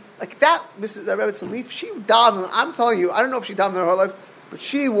be, like that Mrs. Rebbetzin Leaf, she davened, I'm telling you, I don't know if she davened in her life, but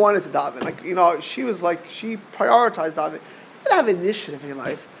she wanted to daven. She was she prioritized davening. You got to have initiative in your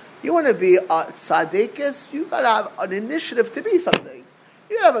life. You want to be a tzaddikus, you got to have an initiative to be something.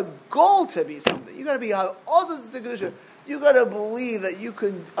 You got to have a goal to be something. You got to be also you got to believe that you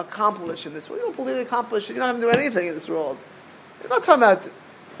can accomplish in this world. You don't believe you accomplish it, you're not going to do anything in this world. I'm not talking about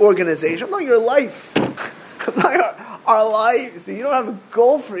organization. I'm talking your life. I'm talking our lives. You don't have a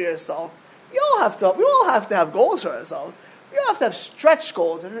goal for yourself. We all have to have goals for ourselves. We all have to have stretch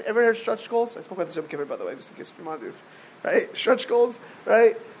goals. Ever heard stretch goals? I spoke about this Yom Kippur, by the way, just in case you remind you. Right? Stretch goals,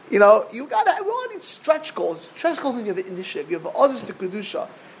 right? We all need stretch goals. Stretch goals mean you have an initiative. You have others to Kedusha.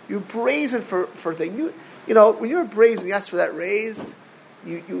 You're brazen for things. When you're brazen, you ask for that raise,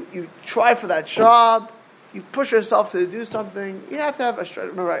 you try for that job, you push yourself to do something. You have to have a stretch.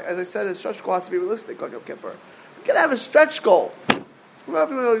 Remember, as I said, a stretch goal has to be realistic on Yom Kippur. You gotta have a stretch goal.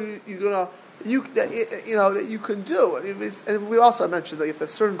 That you can do. And we also mentioned that if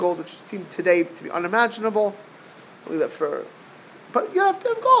there's certain goals which seem today to be unimaginable, we'll leave that for. But you have to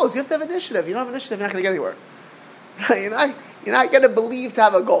have goals. You have to have initiative. You don't have initiative, you're not going to get anywhere. You're not going to believe to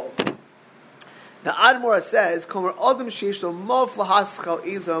have a goal. The Admor says,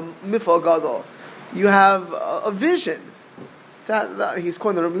 you have a vision. He's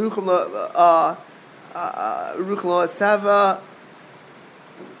calling the Ruchel Tzava.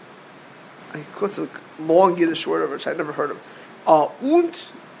 He quotes a long Yiddish word of which I'd never heard of.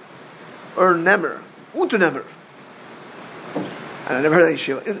 Unt or Nemer. Unt or Nemer. And I never heard of that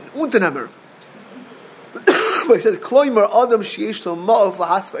yeshiva. Unt or Nemer. But he says, Kloimer Adam Sheyesh Lo Ma'ov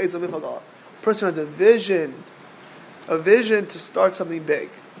Lahascha Ezam Mifagal. Person has a vision to start something big.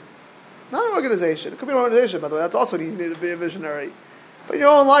 Not an organization. It could be an organization, by the way. That's also you need to be a visionary. But in your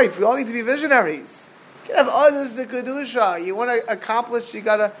own life, we all need to be visionaries. You can have others the kedusha. You want to accomplish. You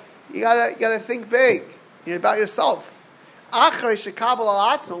gotta think big. You're about yourself.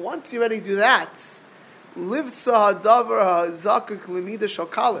 Once you already do that,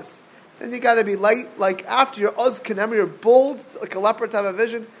 then you got to be light. Like after your uzkanem, you're bold, like a leopard to have a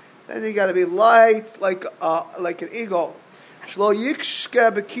vision. Then you got to be light, like an eagle. You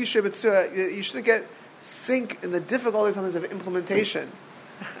shouldn't get sink in the difficulties sometimes of implementation.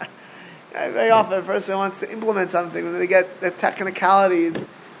 Very often, a person wants to implement something, when they get the technicalities,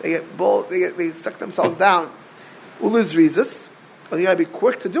 they get bold, they suck themselves down. Uluz rezus, but you got to be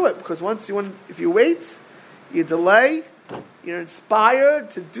quick to do it, because if you wait, you delay, you're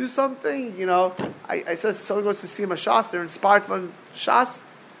inspired to do something. I said someone goes to see a shas, they're inspired to learn shas.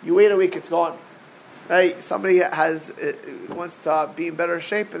 You wait a week, it's gone. Right? Somebody wants to be in better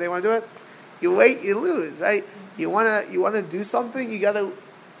shape, and they want to do it. You wait, you lose. Right? You want to do something. You got to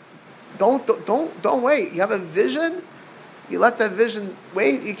don't wait. You have a vision. You let that vision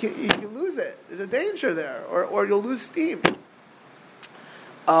wait. You can lose it. There's a danger there, or you'll lose steam.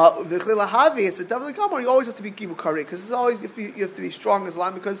 It's a definitely come. You always have to be kibukari, because it's always you have to be strong as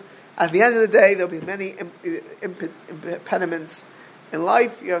lamb, because at the end of the day there'll be many impediments in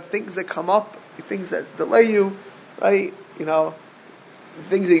life. You have things that come up, things that delay you, right?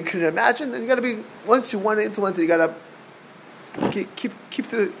 Things that you couldn't imagine, and you got to be. Once you want to implement it, you got to keep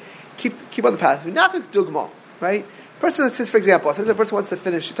on the path. Nafik dugma, right? Person that says, for example, says a person wants to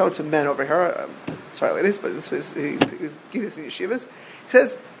finish. He's talking to men over here. Sorry, ladies, but this was he was giving this in yeshivas. He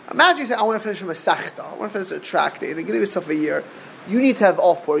says, imagine you say, I want to finish a masechta. I want to finish a tractate, and give yourself a year. You need to have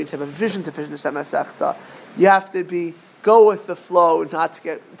all four. You need to have a vision to finish that masechta. You have to go with the flow, not to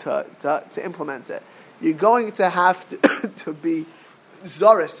get to implement it. You're going to have to be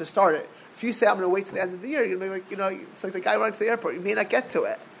Zoris to start it. If you say, I'm going to wait till the end of the year, you're going to be like, it's like the guy running to the airport. You may not get to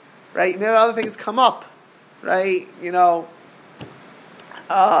it, right? You may have other things come up, right?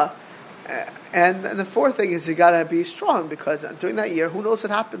 And the fourth thing is you got to be strong, because during that year, who knows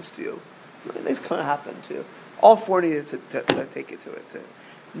what happens to you? Things going to happen to you. All four needed to take you to it.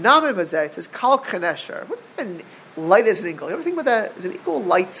 Named Bazeh, it says, Kal Kanesher. What do you mean, light as an eagle? You ever think about that? Is an eagle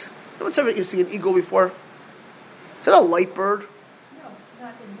light? No one's ever seen an eagle before? Is that a light bird?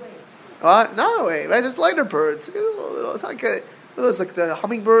 Not in weight. Not in weight, right? There's lighter birds. It's like those like the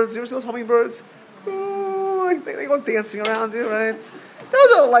hummingbirds. You ever see those hummingbirds? Ooh, they go dancing around you, right?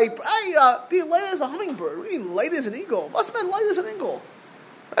 Those are light. Be light as a hummingbird. What do you mean light as an eagle? Must mean light as an eagle.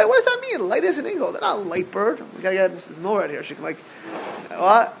 Right? What does that mean? Light as an eagle. They're not a light bird. We gotta get Mrs. Moore out here. She can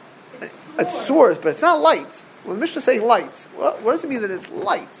what? It soars, but it's not light. When the Mishnah is saying light, what does it mean that it's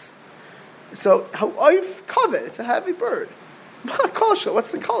light? So, I've covered. It's a heavy bird.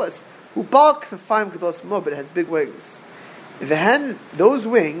 What's the colors? But it has big wings. Those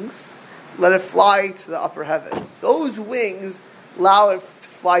wings let it fly to the upper heavens. Those wings allow it to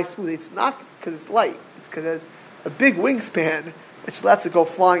fly smoothly. It's not because it's light. It's because there's a big wingspan which lets it go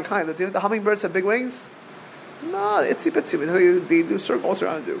flying high. Do you know the hummingbirds have big wings? No, itsy bitsy. They do circles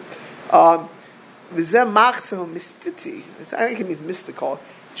around you. I think it means mystical.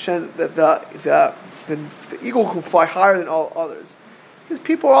 The eagle can fly higher than all others. Because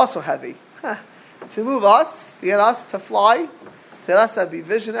people are also heavy. To move us, to get us to fly, to get us to be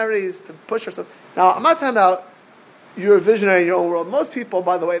visionaries, to push ourselves. Now, I'm not talking about you're a visionary in your own world. Most people,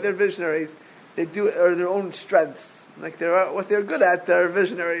 by the way, they're visionaries. They do it or their own strengths. Like what they're good at, they're a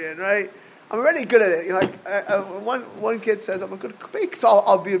visionary in, right? I'm already good at it. One kid says, I'm a good baker, so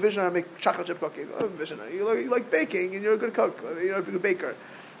I'll be a visionary and make chocolate chip cookies. I'm a visionary. You like baking, and you're a good cook. You're a good baker.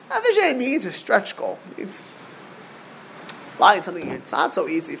 A visionary means a stretch goal. It's flying something it's not so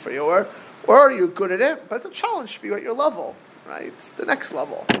easy for you, or you're good at it, but it's a challenge for you at your level, right? It's the next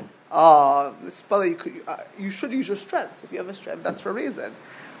level. You should use your strength. If you have a strength, that's for a reason.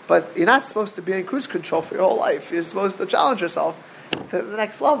 But you're not supposed to be in cruise control for your whole life. You're supposed to challenge yourself to the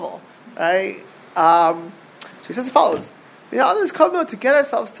next level, right? So he says as follows. Others come out to get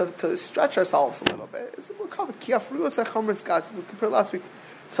ourselves to stretch ourselves a little bit. We're called we compared last week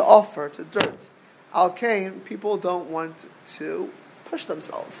to offer, to dirt. Al-Kain, people don't want to push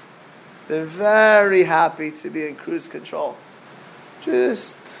themselves. They're very happy to be in cruise control.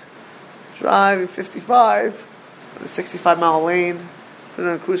 Just driving 55 on a 65-mile lane, put it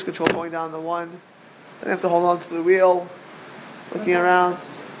on cruise control going down the one. Then you have to hold on to the wheel, looking around.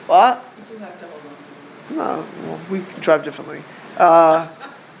 What? You do have to hold on to it. No, well, we can drive differently.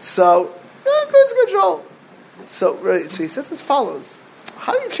 So, cruise control. So he says as follows.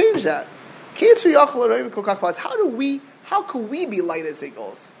 How do you change that? How can we be light as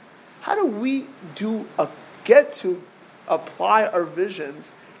eagles? How do we get to apply our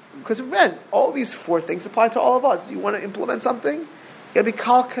visions? Because again, all these four things apply to all of us. You want to implement something? You got to be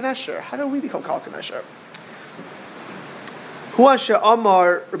Kal Kanesher. How do we become Kal Kanesher? Hu asher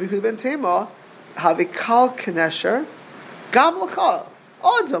amar Rabbi Yehuda ben Tema have a Kal Kanesher gam l'cha.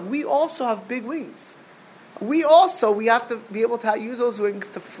 Adam, we also have big wings. We have to be able to use those wings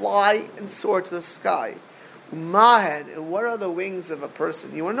to fly and soar to the sky. Mahen, and what are the wings of a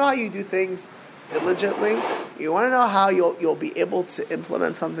person? You want to know how you do things diligently? You want to know how you'll be able to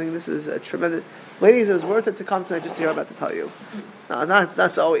implement something? This is a tremendous... Ladies, it was worth it to come tonight just to hear what I'm about to tell you. No,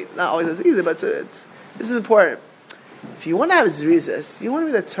 not always as easy, but this is important. If you want to have zrizas, you want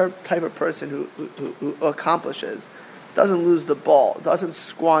to be the type of person who accomplishes, doesn't lose the ball, doesn't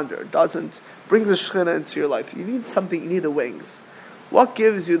squander, doesn't bring the shechina into your life. You need something, you need the wings. What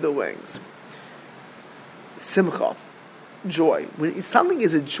gives you the wings? Simcha, joy. When something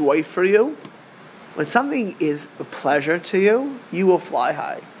is a joy for you, when something is a pleasure to you, you will fly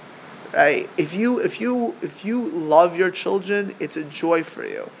high. Right? If you love your children, it's a joy for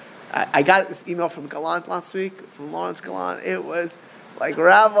you. I got this email from Galant last week, from Lawrence Galant. It was like,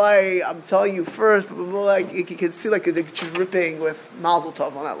 Rabbi, I'm telling you first, but like you can see like it's dripping with Mazel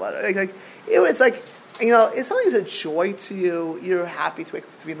Tov on that letter. It's like, if something's a joy to you, you're happy to wake up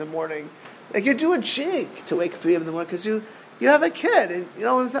at 3 in the morning. Like you're doing jig to wake 3 in the morning because you have a kid, and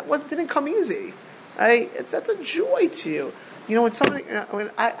it didn't come easy, right? That's a joy to you. When somebody,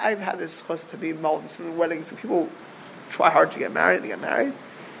 I've had this close to be involved in some weddings, and people try hard to get married. They get married.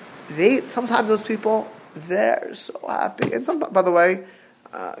 Sometimes those people, they're so happy. And by the way,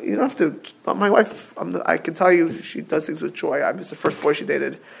 you don't have to. My wife, I can tell you, she does things with joy. I was the first boy she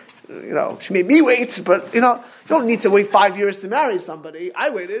dated. She made me wait, but you don't need to wait 5 years to marry somebody. I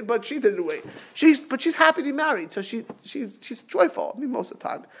waited, but she didn't wait. She's happy to be married, so she's joyful. I mean, most of the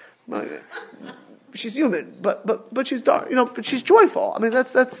time, she's human, but she's dark. But she's joyful. I mean,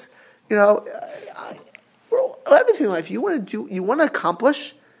 that's everything in life. You want to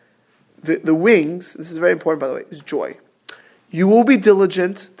accomplish the wings. This is very important, by the way. Is joy. You will be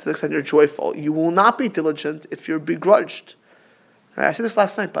diligent to the extent you're joyful. You will not be diligent if you're begrudged. Right? I said this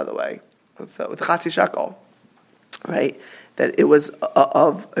last night, by the way, with Chatzi Shekel, right? That it was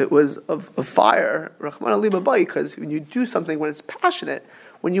of fire, Rahman Ali Babai, because when you do something when it's passionate,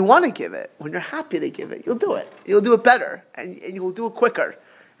 when you want to give it, when you're happy to give it, you'll do it. You'll do it better, and you'll do it quicker,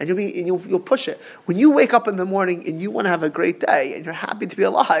 and you'll push it. When you wake up in the morning and you want to have a great day, and you're happy to be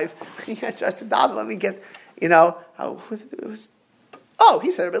alive, you get dressed in daven. Let me get, he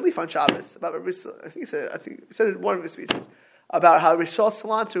said a relief on Shabbos about I think he said it in one of his speeches about how Rishon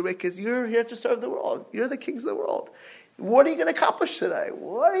Salantu, because you're here to serve the world. You're the kings of the world. What are you going to accomplish today?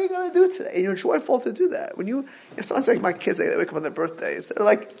 What are you going to do today? And you're joyful to do that. If someone's like my kids, they wake up on their birthdays, they're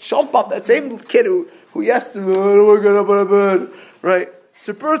like, jump up. That same kid who yesterday, I don't want to get up out of bed, right? It's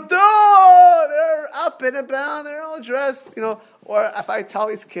their birthday. Oh, they're up and about. They're all dressed, Or if I tell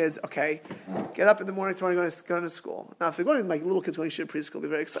these kids, okay, get up in the morning tomorrow, going to school. Now, if they're going, my little kids going to preschool, they'll be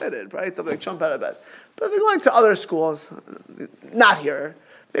very excited, right? They'll be like, jump out of bed. But if they're going to other schools, not here,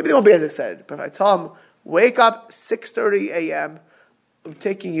 maybe they won't be as excited. But if I tell them, wake up 6:30 a.m., I'm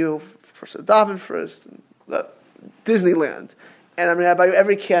taking you for Daven first, Disneyland, and I'm going to buy you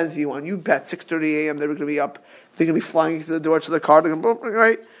every candy you want. You bet 6:30 a.m. they're going to be up. They're going to be flying through the door to the car. They're going to,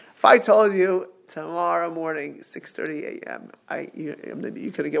 right? If I told you tomorrow morning, 6:30 a.m., you're going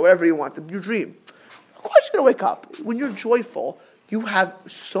to get whatever you want, your dream. Of course you're going to wake up. When you're joyful, you have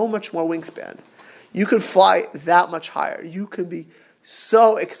so much more wingspan. You can fly that much higher. You can be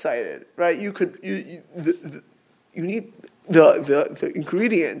so excited, right? You need the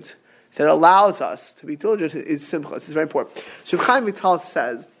ingredient that allows us to be diligent is simcha. This is very important. So Chaim Vital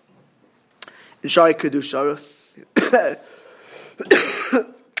says in Shari Kedusha that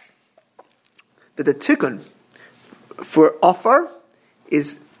the tikkun for offer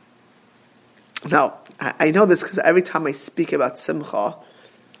is, now I know this because every time I speak about simcha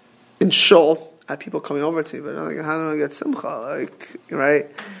in shul, I have people coming over to me, but I'm like, how do I get simcha? Right?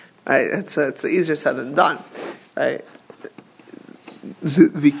 It's easier said than done, right?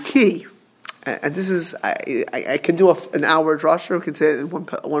 The key and this is I can do an hour drasha. We can say it in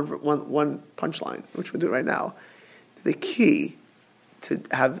one punchline, which we do right now. The key to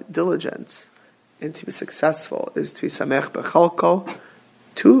have diligence and to be successful is to be samech bechalko.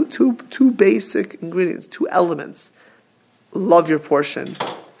 Two basic ingredients, two elements. Love your portion,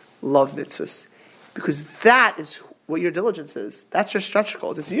 love mitzvahs, because that is what your diligence is. That's your stretch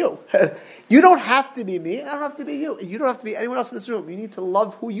goals. It's you. You don't have to be me. I don't have to be you. You don't have to be anyone else in this room. You need to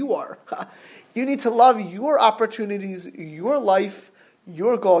love who you are. You need to love your opportunities, your life,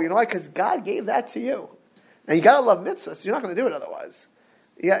 your goal. You know why? Because God gave that to you. Now you got to love mitzvahs. You're not going to do it otherwise.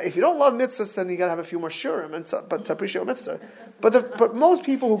 Yeah, if you don't love mitzvahs, then you got to have a few more shurim but to appreciate mitzvah. But most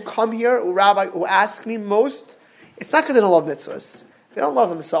people who come here, who ask me most, it's not because they don't love mitzvahs. They don't love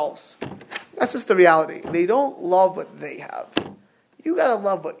themselves. That's just the reality. They don't love what they have. You got to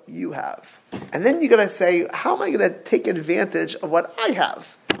love what you have. And then you got to say, how am I going to take advantage of what I have?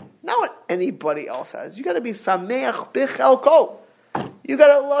 Not what anybody else has. You got to be sameach bichelko. You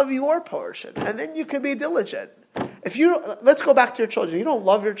got to love your portion. And then you can be diligent. Let's go back to your children. You don't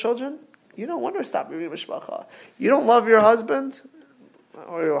love your children, you don't want to stop your mishpacha. You don't love your husband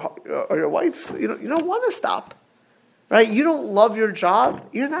or your wife, you don't want to stop. Right? You don't love your job,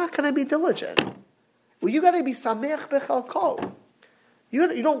 you're not going to be diligent. Well, you got to be samech bechalko.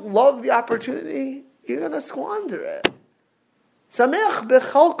 You don't love the opportunity, you're going to squander it. Samech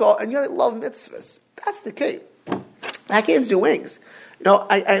bechalko, and you got to love mitzvahs. That's the key. That gives you wings.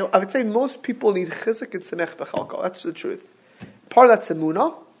 I would say most people need chizuk and samech bechalko. That's the truth. Part of that's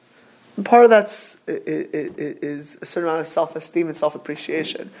emunah, and part of that's is a certain amount of self-esteem and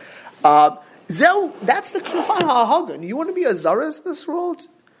self-appreciation. That's the knufan ha'hagan. You want to be a zaraz in this world?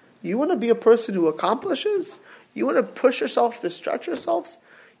 You want to be a person who accomplishes? You want to push yourself to stretch yourselves?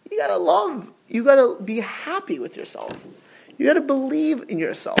 You got to love. You got to be happy with yourself. You got to believe in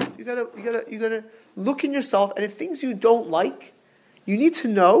yourself. You got to look in yourself, and if things you don't like, you need to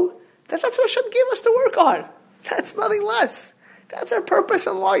know that that's what Hashem gave us to work on. That's nothing less. That's our purpose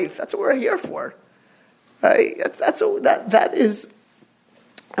in life. That's what we're here for. Right? That is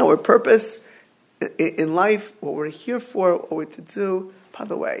our purpose in life, what we're here for, what we're to do. By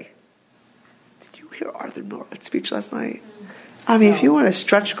the way, did you hear Arthur Miller at speech last night? I mean, if you want a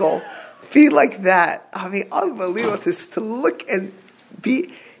stretch goal, be like that. I mean, unbelievable to look and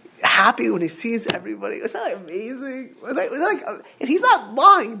be happy when he sees everybody. Was that amazing? And he's not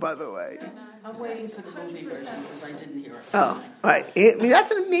lying, by the way. I'm waiting for the movie version because I didn't hear it. Oh, right. I mean,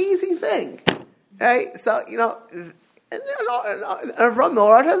 that's an amazing thing, right? So, and Avram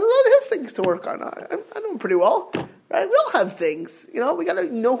Miller has a lot of his things to work on. I know him pretty well, right? We all have things. We got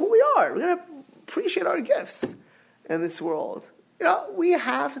to know who we are. We got to appreciate our gifts in this world. We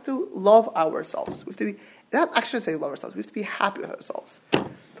have to love ourselves. We have to be. Not actually say love ourselves. We have to be happy with ourselves.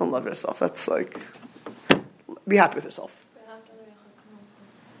 Don't love yourself. That's like be happy with yourself.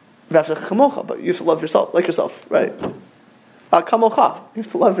 But you have to love yourself, like yourself, right? Kamocha. You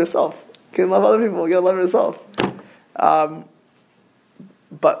have to love yourself. You can love other people. You gotta love yourself.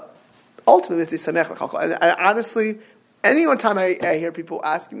 But ultimately, it's to be samech. And honestly, any one time I hear people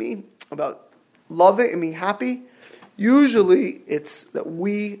asking me about loving and being happy, usually it's that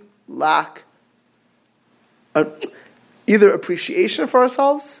we lack either appreciation for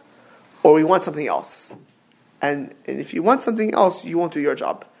ourselves or we want something else. And if you want something else, you won't do your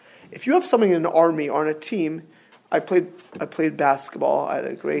job. If you have something in an army or in a team, I played basketball. I had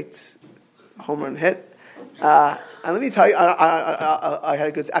a great home run hit. And let me tell you, I had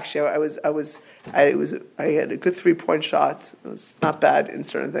a good. Actually, I had a good 3-point shot. It was not bad in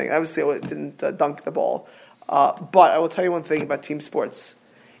certain things. Obviously, I didn't dunk the ball. But I will tell you one thing about team sports: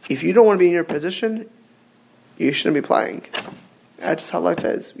 if you don't want to be in your position, you shouldn't be playing. That's just how life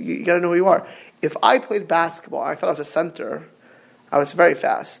is. You got to know who you are. If I played basketball, I thought I was a center. I was very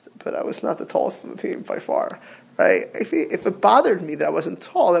fast, but I was not the tallest in the team by far. Right? If it bothered me that I wasn't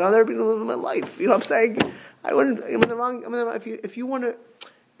tall, then I'll never be able to live my life. You know what I'm saying? I wouldn't. I'm in the wrong. If you want to,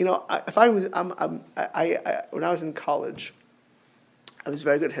 when I was in college, I was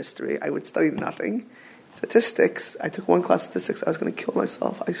very good at history. I would study nothing. Statistics. I took one class of statistics. I was going to kill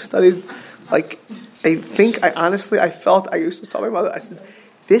myself. I studied I felt. I used to tell my mother. I said,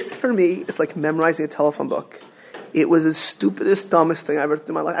 "This for me is like memorizing a telephone book." It was the stupidest, dumbest thing I ever did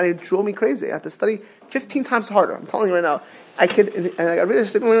in my life, and it drove me crazy. I had to study 15 times harder. I'm telling you right now. I could, and I read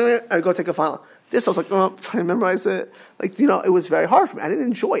it. I'd go take a final. This, I was like, trying to memorize it. It was very hard for me. I didn't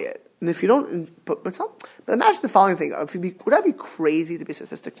enjoy it. And if you don't, but imagine the following thing: would I be crazy to be a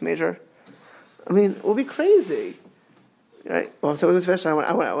statistics major? I mean, it would be crazy, right? Well, so it was the first time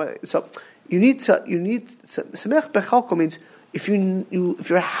I went. So you need samech bechalko means if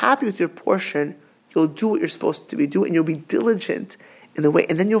you're happy with your portion, you'll do what you're supposed to be doing, and you'll be diligent in the way,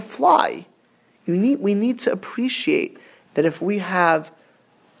 and then you'll fly. We need to appreciate that if we have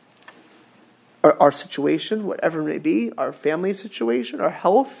our situation, whatever it may be, our family situation, our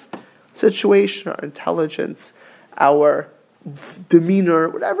health situation, our intelligence, our demeanor,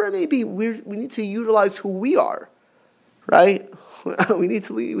 whatever it may be, we need to utilize who we are, right?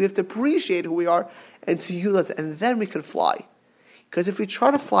 We have to appreciate who we are and to utilize it, and then we can fly. Because if we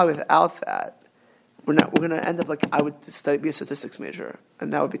try to fly without that, we're going to end up like I would be a statistics major,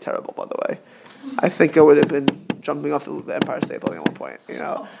 and that would be terrible. By the way, I think I would have been jumping off the Empire State Building at one point.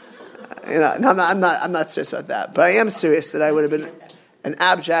 And I'm not serious about that, but I am serious that I would have been an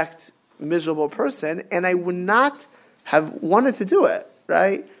abject, miserable person, and I would not have wanted to do it.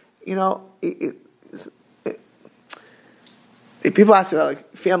 Right? If people ask me about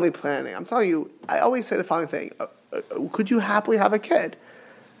like family planning, I'm telling you, I always say the following thing: could you happily have a kid?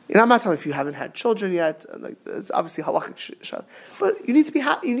 I'm not talking if you haven't had children yet. Like, it's obviously halachic, but you need to be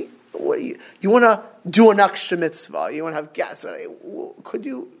happy. You want to do an extra mitzvah? You want to have guests? Could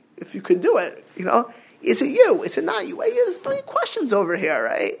you? If you could do it, is it you? Is it not you? There's a million questions over here,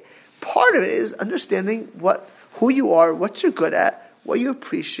 right? Part of it is understanding who you are, what you're good at, what you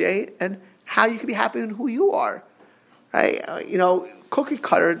appreciate, and how you can be happy in who you are. Right? Cookie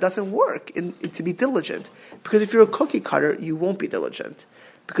cutter doesn't work to be diligent, because if you're a cookie cutter, you won't be diligent.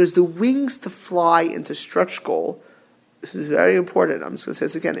 Because the wings to fly into stretch goal, this is very important, I'm just going to say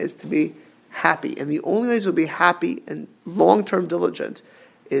this again, is to be happy. And the only way to be happy and long-term diligent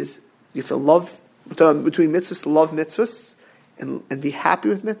is you have to love, between mitzvahs, to love mitzvahs and be happy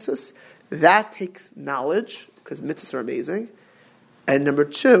with mitzvahs. That takes knowledge, because mitzvahs are amazing. And number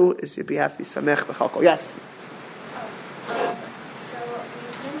two is you be happy, samech b'chalko. Yes? So you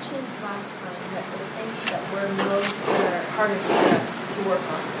mentioned last time that the things that are hardest for us to work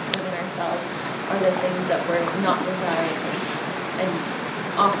on within ourselves are the things that we're not desirous and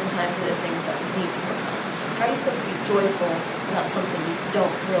oftentimes are the things that we need to work on. How are you supposed to be joyful about something you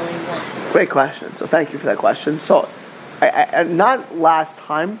don't really want to work on? Great question. So thank you for that question. So, I not last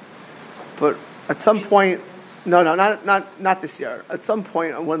time, but at some point, not this year. At some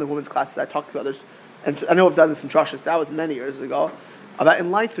point on one of the women's classes, I talked to others, and I know I've done this in Drushas. That was many years ago. About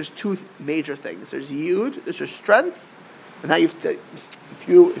in life, there's two major things. There's yud, there's your strength, and now if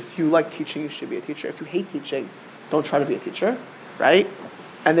you like teaching, you should be a teacher. If you hate teaching, don't try to be a teacher, right?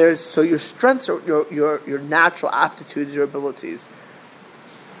 And so your strengths are your natural aptitudes, your abilities.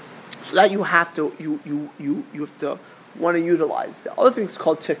 So that you have to want to utilize. The other thing is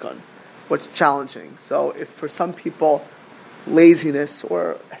called tikkun, what's challenging. So if for some people, laziness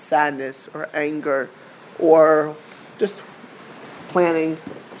or sadness or anger or just planning,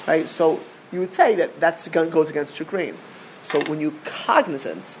 right? So you would say that goes against your grain. So when you're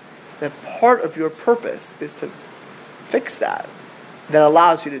cognizant that part of your purpose is to fix that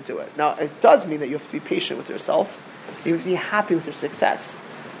allows you to do it. Now, it does mean that you have to be patient with yourself. You have to be happy with your success,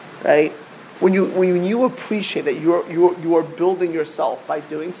 right? When you appreciate that you are building yourself by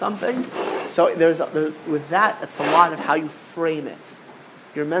doing something, so there's with that, it's a lot of how you frame it,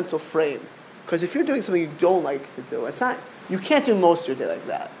 your mental frame. Because if you're doing something you don't like to do, you can't do most of your day like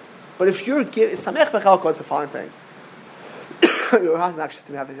that. But if you're samech b'chalko is the following thing. Your husband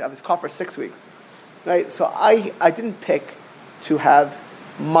actually said to me, have this cough for 6 weeks, right? So I didn't pick to have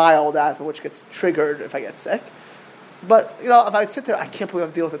mild asthma, which gets triggered if I get sick. But if I sit there, I can't believe I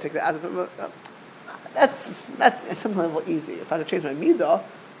have to deal with it. Take the asthma. That's at some level easy. If I had to change my midah,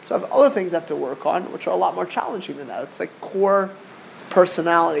 so I have other things I have to work on, which are a lot more challenging than that. It's like core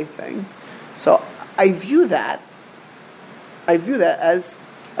personality things. So I view that as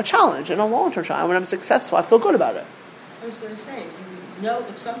a challenge and a long-term challenge. When I'm successful, I feel good about it. I was going to say,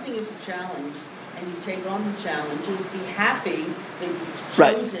 if something is a challenge and you take on the challenge, you would be happy that you've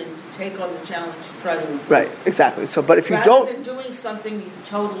chosen to take on the challenge to try to improve. Right, exactly. So, but if you rather than doing something that you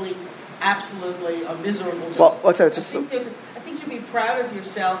totally, absolutely are miserable doing. Well, I think you'd be proud of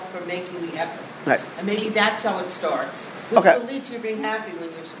yourself for making the effort. Right. And maybe that's how it starts. Which will lead to you being happy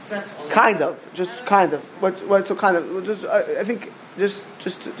when you're successful. Kind of. I think just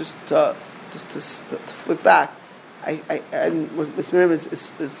to flip back, and Ms. Miriam is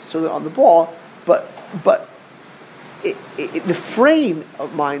certainly on the ball, but the frame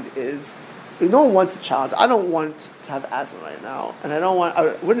of mind is, no one wants a challenge. I don't want to have asthma right now, and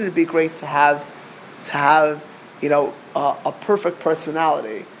wouldn't it be great to have a perfect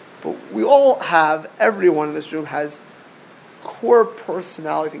personality? But everyone in this room has core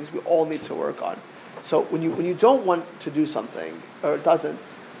personality things we all need to work on. So when you don't want to do something, or it doesn't,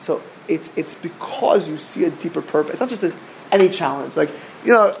 so it's because you see a deeper purpose. It's not just any challenge. Like,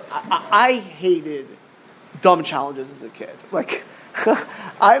 I hated dumb challenges as a kid. Like,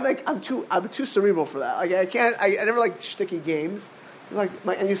 I'm too cerebral for that. Like, I never liked sticky games.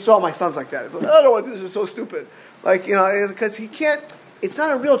 And you saw my son's like that. It's like, I don't want to do this. It's so stupid. Like, because he can't. It's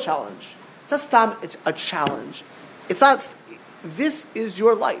not a real challenge. It's not stam. It's a challenge. It's not. This is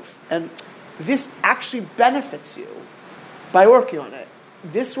your life, and this actually benefits you by working on it.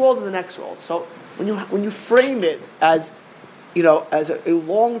 This world and the next world. So when you frame it as, as a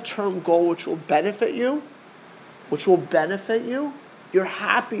long-term goal which will benefit you, you're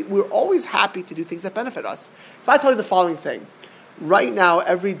happy. We're always happy to do things that benefit us. If I tell you the following thing, right now,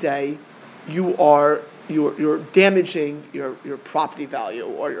 every day, you're damaging your property value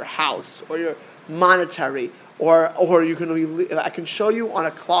or your house or your monetary or you're going to be. I can show you on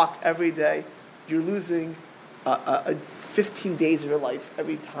a clock every day, you're losing 15 days of your life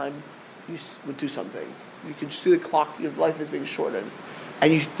every time you would do something. You can see the clock. Your life is being shortened,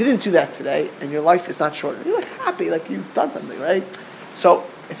 and you didn't do that today, and your life is not shortened. You're happy, like you've done something, right? So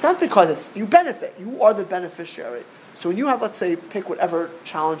it's not because you benefit. You are the beneficiary. So when you have, let's say, pick whatever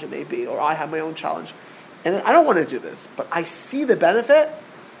challenge it may be, or I have my own challenge, and I don't want to do this, but I see the benefit,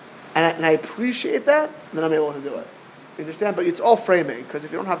 and I appreciate that, then I'm able to do it. You understand? But it's all framing, because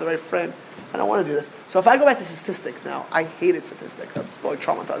if you don't have the right frame, I don't want to do this. So if I go back to statistics now, I hated statistics. I'm still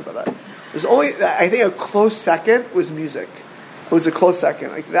traumatized by that. There's only, I think a close second was music. It was a close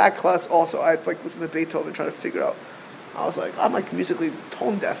second. Like that class also, I listened to Beethoven trying to figure out. I was like, I'm musically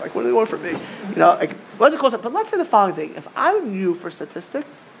tone deaf. What do they want from me? It wasn't close. But let's say the following thing: if I knew for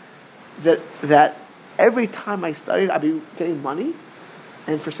statistics that every time I studied, I'd be getting money,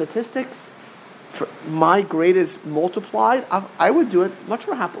 and for statistics, for my grade is multiplied, I would do it much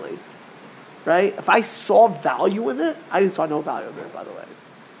more happily, right? If I saw value in it, I didn't saw no value in it, by the way.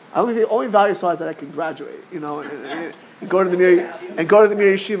 The only value I saw is that I could graduate, and go to the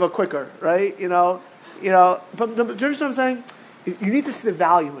Mir Yeshiva quicker, right? But do you understand what I'm saying? You need to see the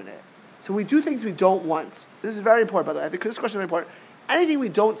value in it. So we do things we don't want. This is very important, by the way. I think this question is very important. Anything we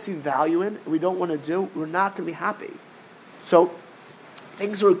don't see value in, we don't want to do, we're not going to be happy. So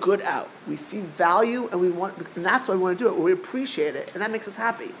things we're good at, we see value, and that's why we want to do it. We appreciate it, and that makes us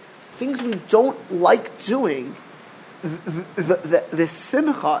happy. Things we don't like doing, the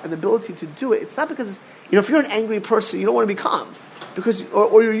simcha and the ability to do it, it's not because, if you're an angry person, you don't want to become, because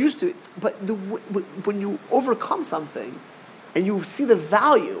or you're used to it. But when you overcome something, and you see the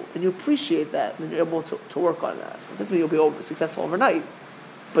value, and you appreciate that, then you're able to work on that. It doesn't mean you'll be successful overnight,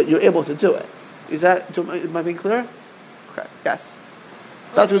 but you're able to do it. Am I being clear? Okay, yes.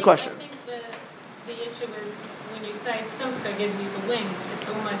 That's a good question. I think the issue is when you say simcha gives you the wings, it's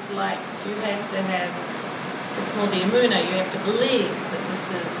almost like you have to have, it's more the emunah, you have to believe that this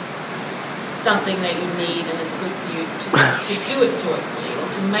is something that you need and is good for you to do it joyfully or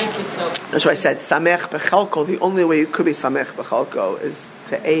to make yourself. That's what I said. Samech bechalko. The only way you could be samech bechalko is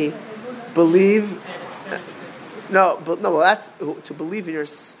to believe. That's to believe in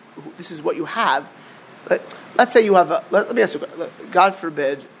this is what you have. Let's say you have let me ask you. God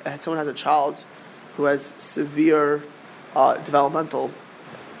forbid, someone has a child who has severe developmental.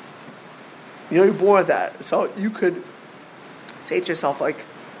 You're born with that, so you could say to yourself,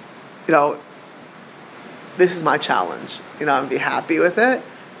 this is my challenge. I'm going to be happy with it.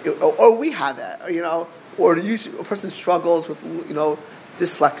 Or we have it. Or a person struggles with,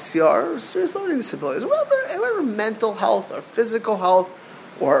 dyslexia or serious learning disabilities, whatever mental health or physical health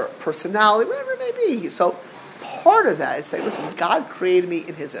or personality, whatever it may be. So part of that is saying, listen, God created me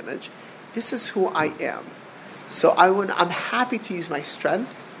in His image. This is who I am. So I'm happy to use my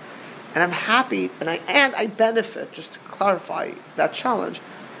strengths, and I'm happy, and I benefit, just to clarify that challenge,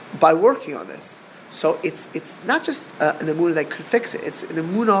 by working on this. So it's not just an emunah that could fix it. It's an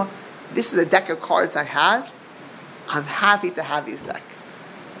emunah. This is a deck of cards I have. I'm happy to have these deck.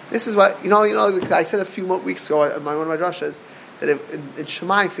 This is what I said a few weeks ago at one of my drashas that in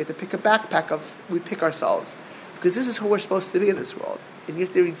Shemaim, if you have to pick a backpack we pick ourselves, because this is who we're supposed to be in this world, and you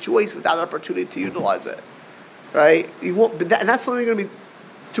have to rejoice with that opportunity to utilize it, right? You won't, and that's only going to be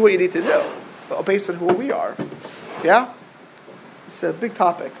do what you need to do based on who we are. Yeah, it's a big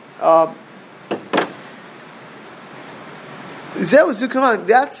topic.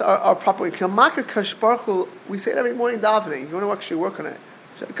 That's our proper way. We say it every morning davening. You want to actually work on it.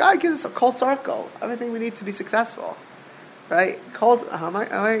 God gives us a kol tzarko, everything we need to be successful. Right?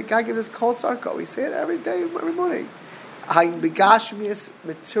 God gives us kol tzarko. We say it every day, every morning. Begashmius,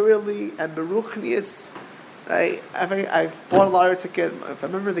 materially, and beruchnius. Right? I've bought a lottery ticket. If I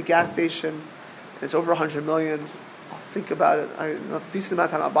remember the gas station, it's over 100 million. I'll think about it. A decent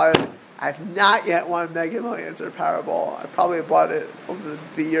amount of time I'll buy it. I've not yet won Mega Millions or Powerball. I probably bought it over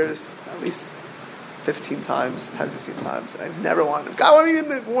the years at least 15 times, 10, 15 times. I've never won. If God wanted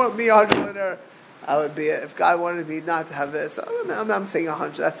me a 100 millionaire, I would be it. If God wanted me not to have this, I'm saying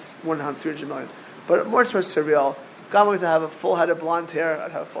 100. That's more than 300 million. But more towards surreal. If God wanted to have a full head of blonde hair,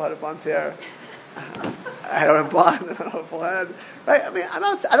 I'd have a full head of blonde hair. I don't have blonde. I don't have a full head. Right? I mean, I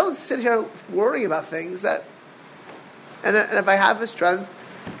don't sit here worrying about things that. And if I have the strength,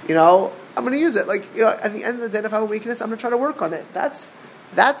 I'm going to use it. Like, at the end of the day, if I have a weakness, I'm going to try to work on it. That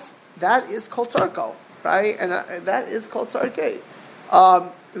is called tzarko, right? And that is called tzarkei.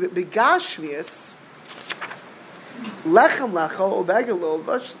 The gashmius, lechem lecho ubegelul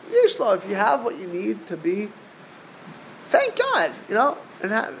yishlo. If you have what you need to be, thank God,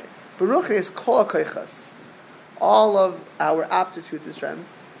 and have it. Baruch is kol hakochas. All of our aptitude and strength,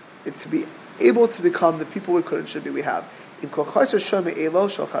 to be able to become the people we could and should be, we have. If you're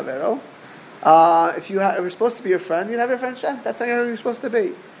supposed to be your friend, you have your friend's strength. That's not who you're supposed to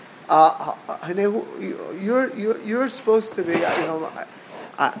be. You're supposed to be. I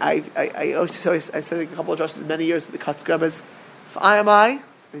said a couple of addresses many years with the Katz Rebbe's. If I am I,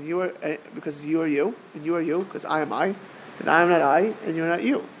 and you are, because you are you, and you are you, because I am I, then I am not I, and you are not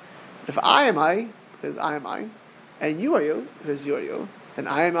you. If I am I, because I am I, and you are you, because you are you, then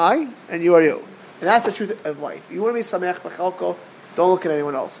I am I, and you are you. And that's the truth of life. You want to be sameach b'chalko, don't look at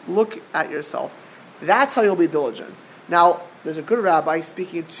anyone else. Look at yourself. That's how you'll be diligent. Now, there's a good rabbi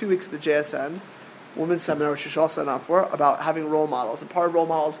speaking in 2 weeks at the JSN, Women's Seminar, which you should also sign up for, about having role models. And part of role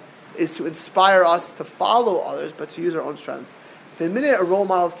models is to inspire us to follow others, but to use our own strengths. The minute a role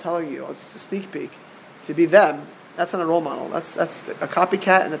model is telling you, it's a sneak peek, to be them, that's not a role model. That's a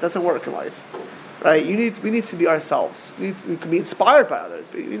copycat, and it doesn't work in life. Right? We need to be ourselves. We can be inspired by others,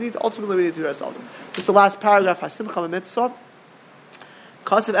 but ultimately we need to be ourselves. Just the last paragraph, Hasimcha Mitzvah.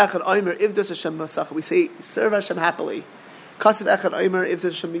 Kasev Echad Omer, Ivdos Hashem Masach. We say, serve Hashem happily. Kasev Echad Omer, Ivdos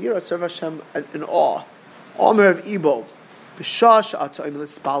Hashem Miyira, serve Hashem in awe. Omer of Ibo. B'shah Sha'at Omer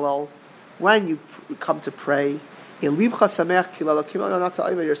L'Spalel. When you come to pray, Elibcha Samech Kilalo Kimalo Nata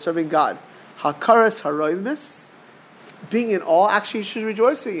Omer, you're serving God. Hakaras Haroimis. Being in awe actually should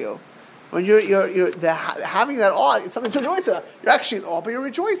rejoice in you. When you're having that awe, it's something to rejoice about. You're actually in awe, but you're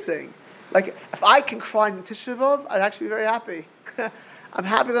rejoicing. Like, if I can cry in Tisha B'Av, I'd actually be very happy. I'm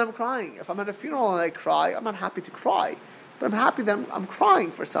happy that I'm crying. If I'm at a funeral and I cry, I'm not happy to cry. But I'm happy that I'm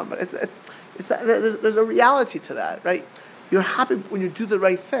crying for somebody. There's a reality to that, right? You're happy when you do the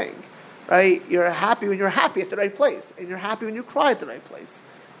right thing, right? You're happy when you're happy at the right place. And you're happy when you cry at the right place.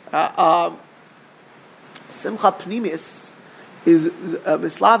 Simcha Pnimis is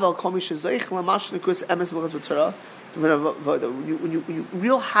mislavel kol mi shezoich lamash nekus emes b'chaz b'Torah. When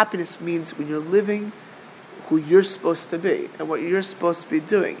real happiness means when you're living who you're supposed to be and what you're supposed to be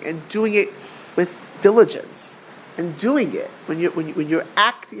doing, and doing it with diligence, and doing it when you're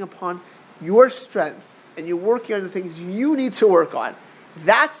acting upon your strengths and you're working on the things you need to work on.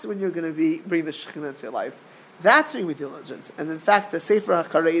 That's when you're going to bring the Shekhinah into your life. That's when you be diligent. And in fact, the Sefer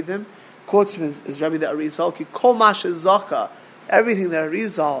HaCharedim quotes him as Rabbi the Arizal, Ki kol ma shezacha, everything that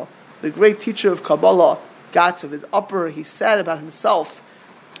Arizal, the great teacher of Kabbalah, got to his upper, he said about himself,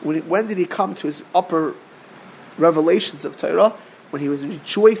 when did he come to his upper revelations of Torah? When he was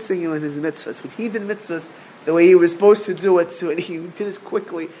rejoicing in his mitzvahs. When he did mitzvahs the way he was supposed to do it, and he did it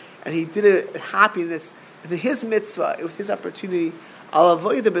quickly, and he did it in happiness, and his mitzvah, with his opportunity, al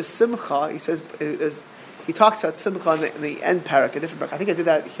avoida b'simcha, he says, he talks about simcha in the end parak, a different parak. I think I did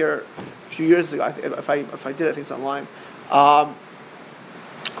that here a few years ago. If I did, I think it's online.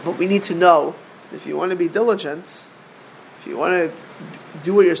 But we need to know, if you want to be diligent, if you want to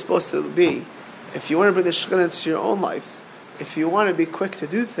do what you're supposed to be, if you want to bring the Shekhinah into your own lives, if you want to be quick to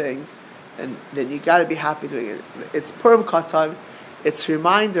do things, then you got to be happy doing it. It's Purim Katan. It's a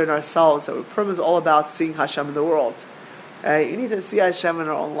reminder in ourselves that Purim is all about seeing Hashem in the world. You need to see Hashem in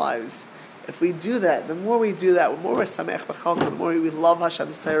our own lives. If we do that, the more we do that, the more we're Sameach B'Chalka, the more we love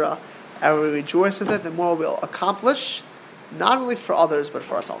Hashem's Torah, and we rejoice with it, the more we'll accomplish, not only for others, but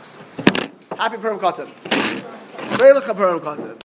for ourselves. Happy Purim Katan. Very Purim Katan.